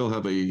that we still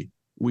have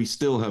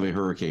a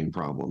hurricane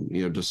problem.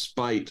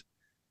 Despite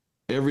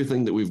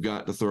everything that we've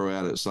got to throw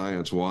at it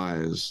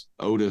science-wise,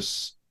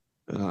 Otis,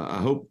 I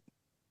hope,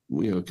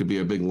 could be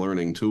a big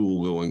learning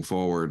tool going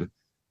forward,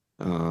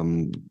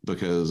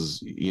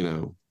 because,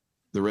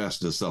 the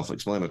rest is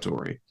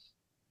self-explanatory.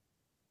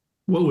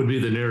 What would be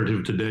the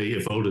narrative today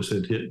if Otis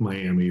had hit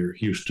Miami or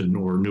Houston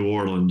or New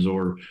Orleans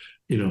or,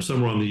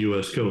 somewhere on the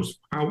U.S. coast?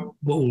 What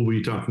were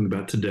we talking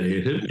about today?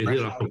 It hit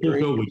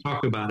Acapulco. We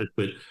talk about it,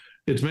 but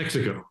it's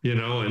Mexico,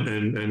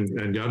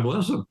 and God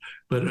bless them.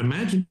 But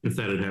imagine if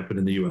that had happened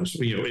in the U.S.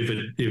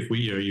 If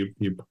we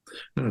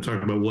I'm not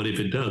talking about what if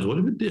it does. What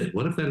if it did?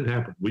 What if that had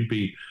happened?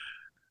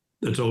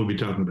 That's all we'd be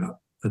talking about.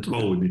 That's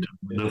all we'd be talking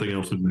about. Nothing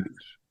else would matter.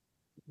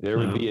 There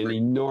would be an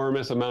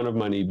enormous amount of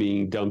money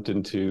being dumped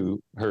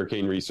into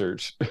hurricane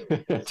research.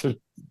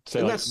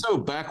 That's so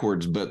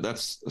backwards, but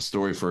that's a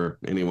story for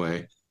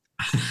anyway.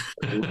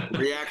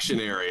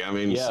 Reactionary. I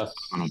mean,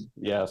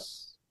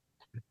 yes.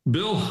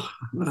 Bill,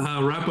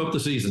 wrap up the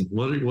season.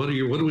 What do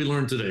we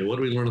learn today? What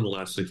do we learn in the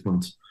last 6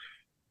 months?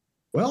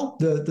 Well,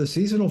 the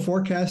seasonal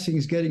forecasting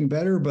is getting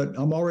better, but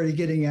I'm already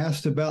getting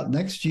asked about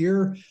next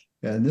year,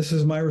 and this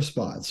is my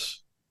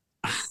response.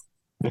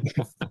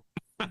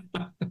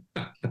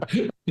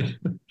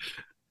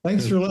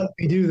 Thanks for letting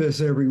me do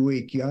this every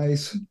week,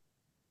 guys.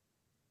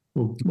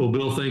 Well,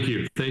 Bill, thank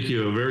you. Thank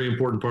you. A very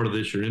important part of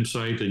this, your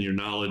insight and your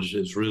knowledge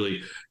has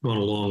really gone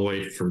a long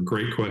way for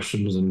great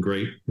questions and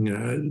great,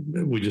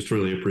 we just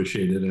really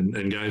appreciate it.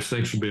 And guys,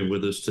 thanks for being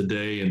with us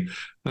today and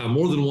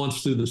more than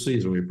once through the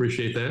season. We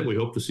appreciate that. We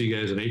hope to see you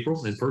guys in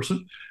April in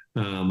person.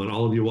 And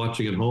all of you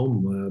watching at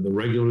home, the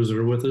regulars that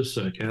are with us,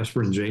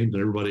 Casper and James and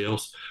everybody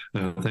else,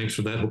 thanks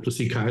for that. Hope to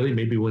see Kylie,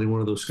 maybe winning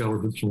one of those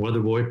scholarships from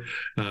Weatherboy.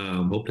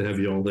 Hope to have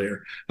you all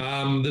there.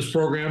 This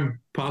program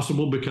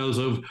possible because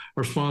of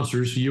our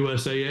sponsors,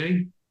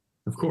 USAA.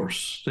 Of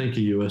course. Thank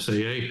you,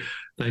 USAA.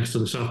 Thanks to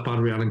the South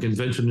Padre Island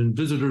Convention and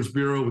Visitors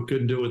Bureau. We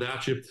couldn't do it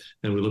without you.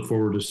 And we look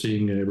forward to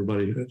seeing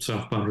everybody at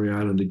South Padre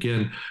Island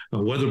again.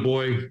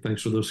 Weatherboy,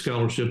 thanks for those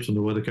scholarships. And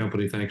the Weather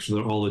Company, thanks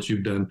for all that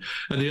you've done.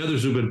 And the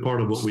others who've been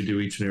part of what we do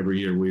each and every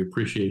year. We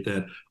appreciate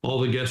that. All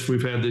the guests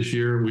we've had this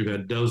year, we've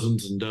had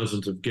dozens and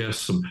dozens of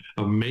guests, some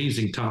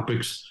amazing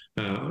topics.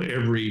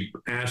 Every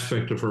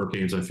aspect of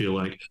hurricanes, I feel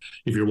like.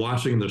 If you're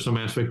watching and there's some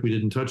aspect we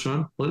didn't touch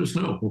on, let us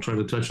know. We'll try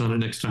to touch on it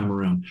next time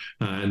around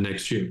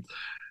next year.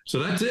 So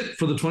that's it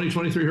for the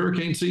 2023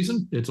 hurricane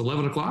season. It's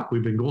 11 o'clock.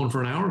 We've been going for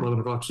an hour,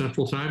 11 o'clock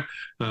Central Time.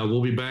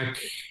 We'll be back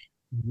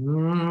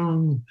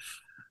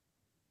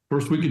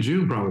first week of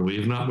June, probably,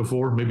 if not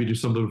before. Maybe do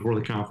something before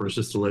the conference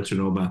just to let you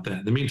know about that.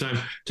 In the meantime,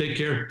 take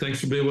care.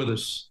 Thanks for being with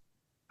us.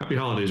 Happy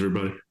holidays,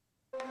 everybody.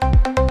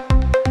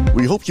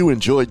 We hope you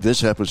enjoyed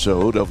this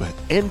episode of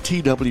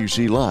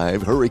NTWC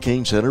Live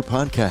Hurricane Center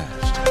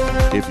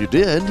Podcast. If you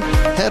did,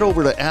 head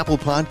over to Apple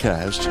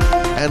Podcasts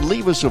and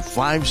leave us a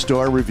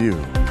 5-star review.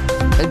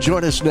 And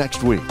join us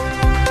next week.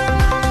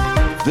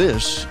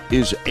 This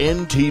is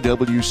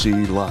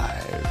NTWC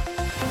Live.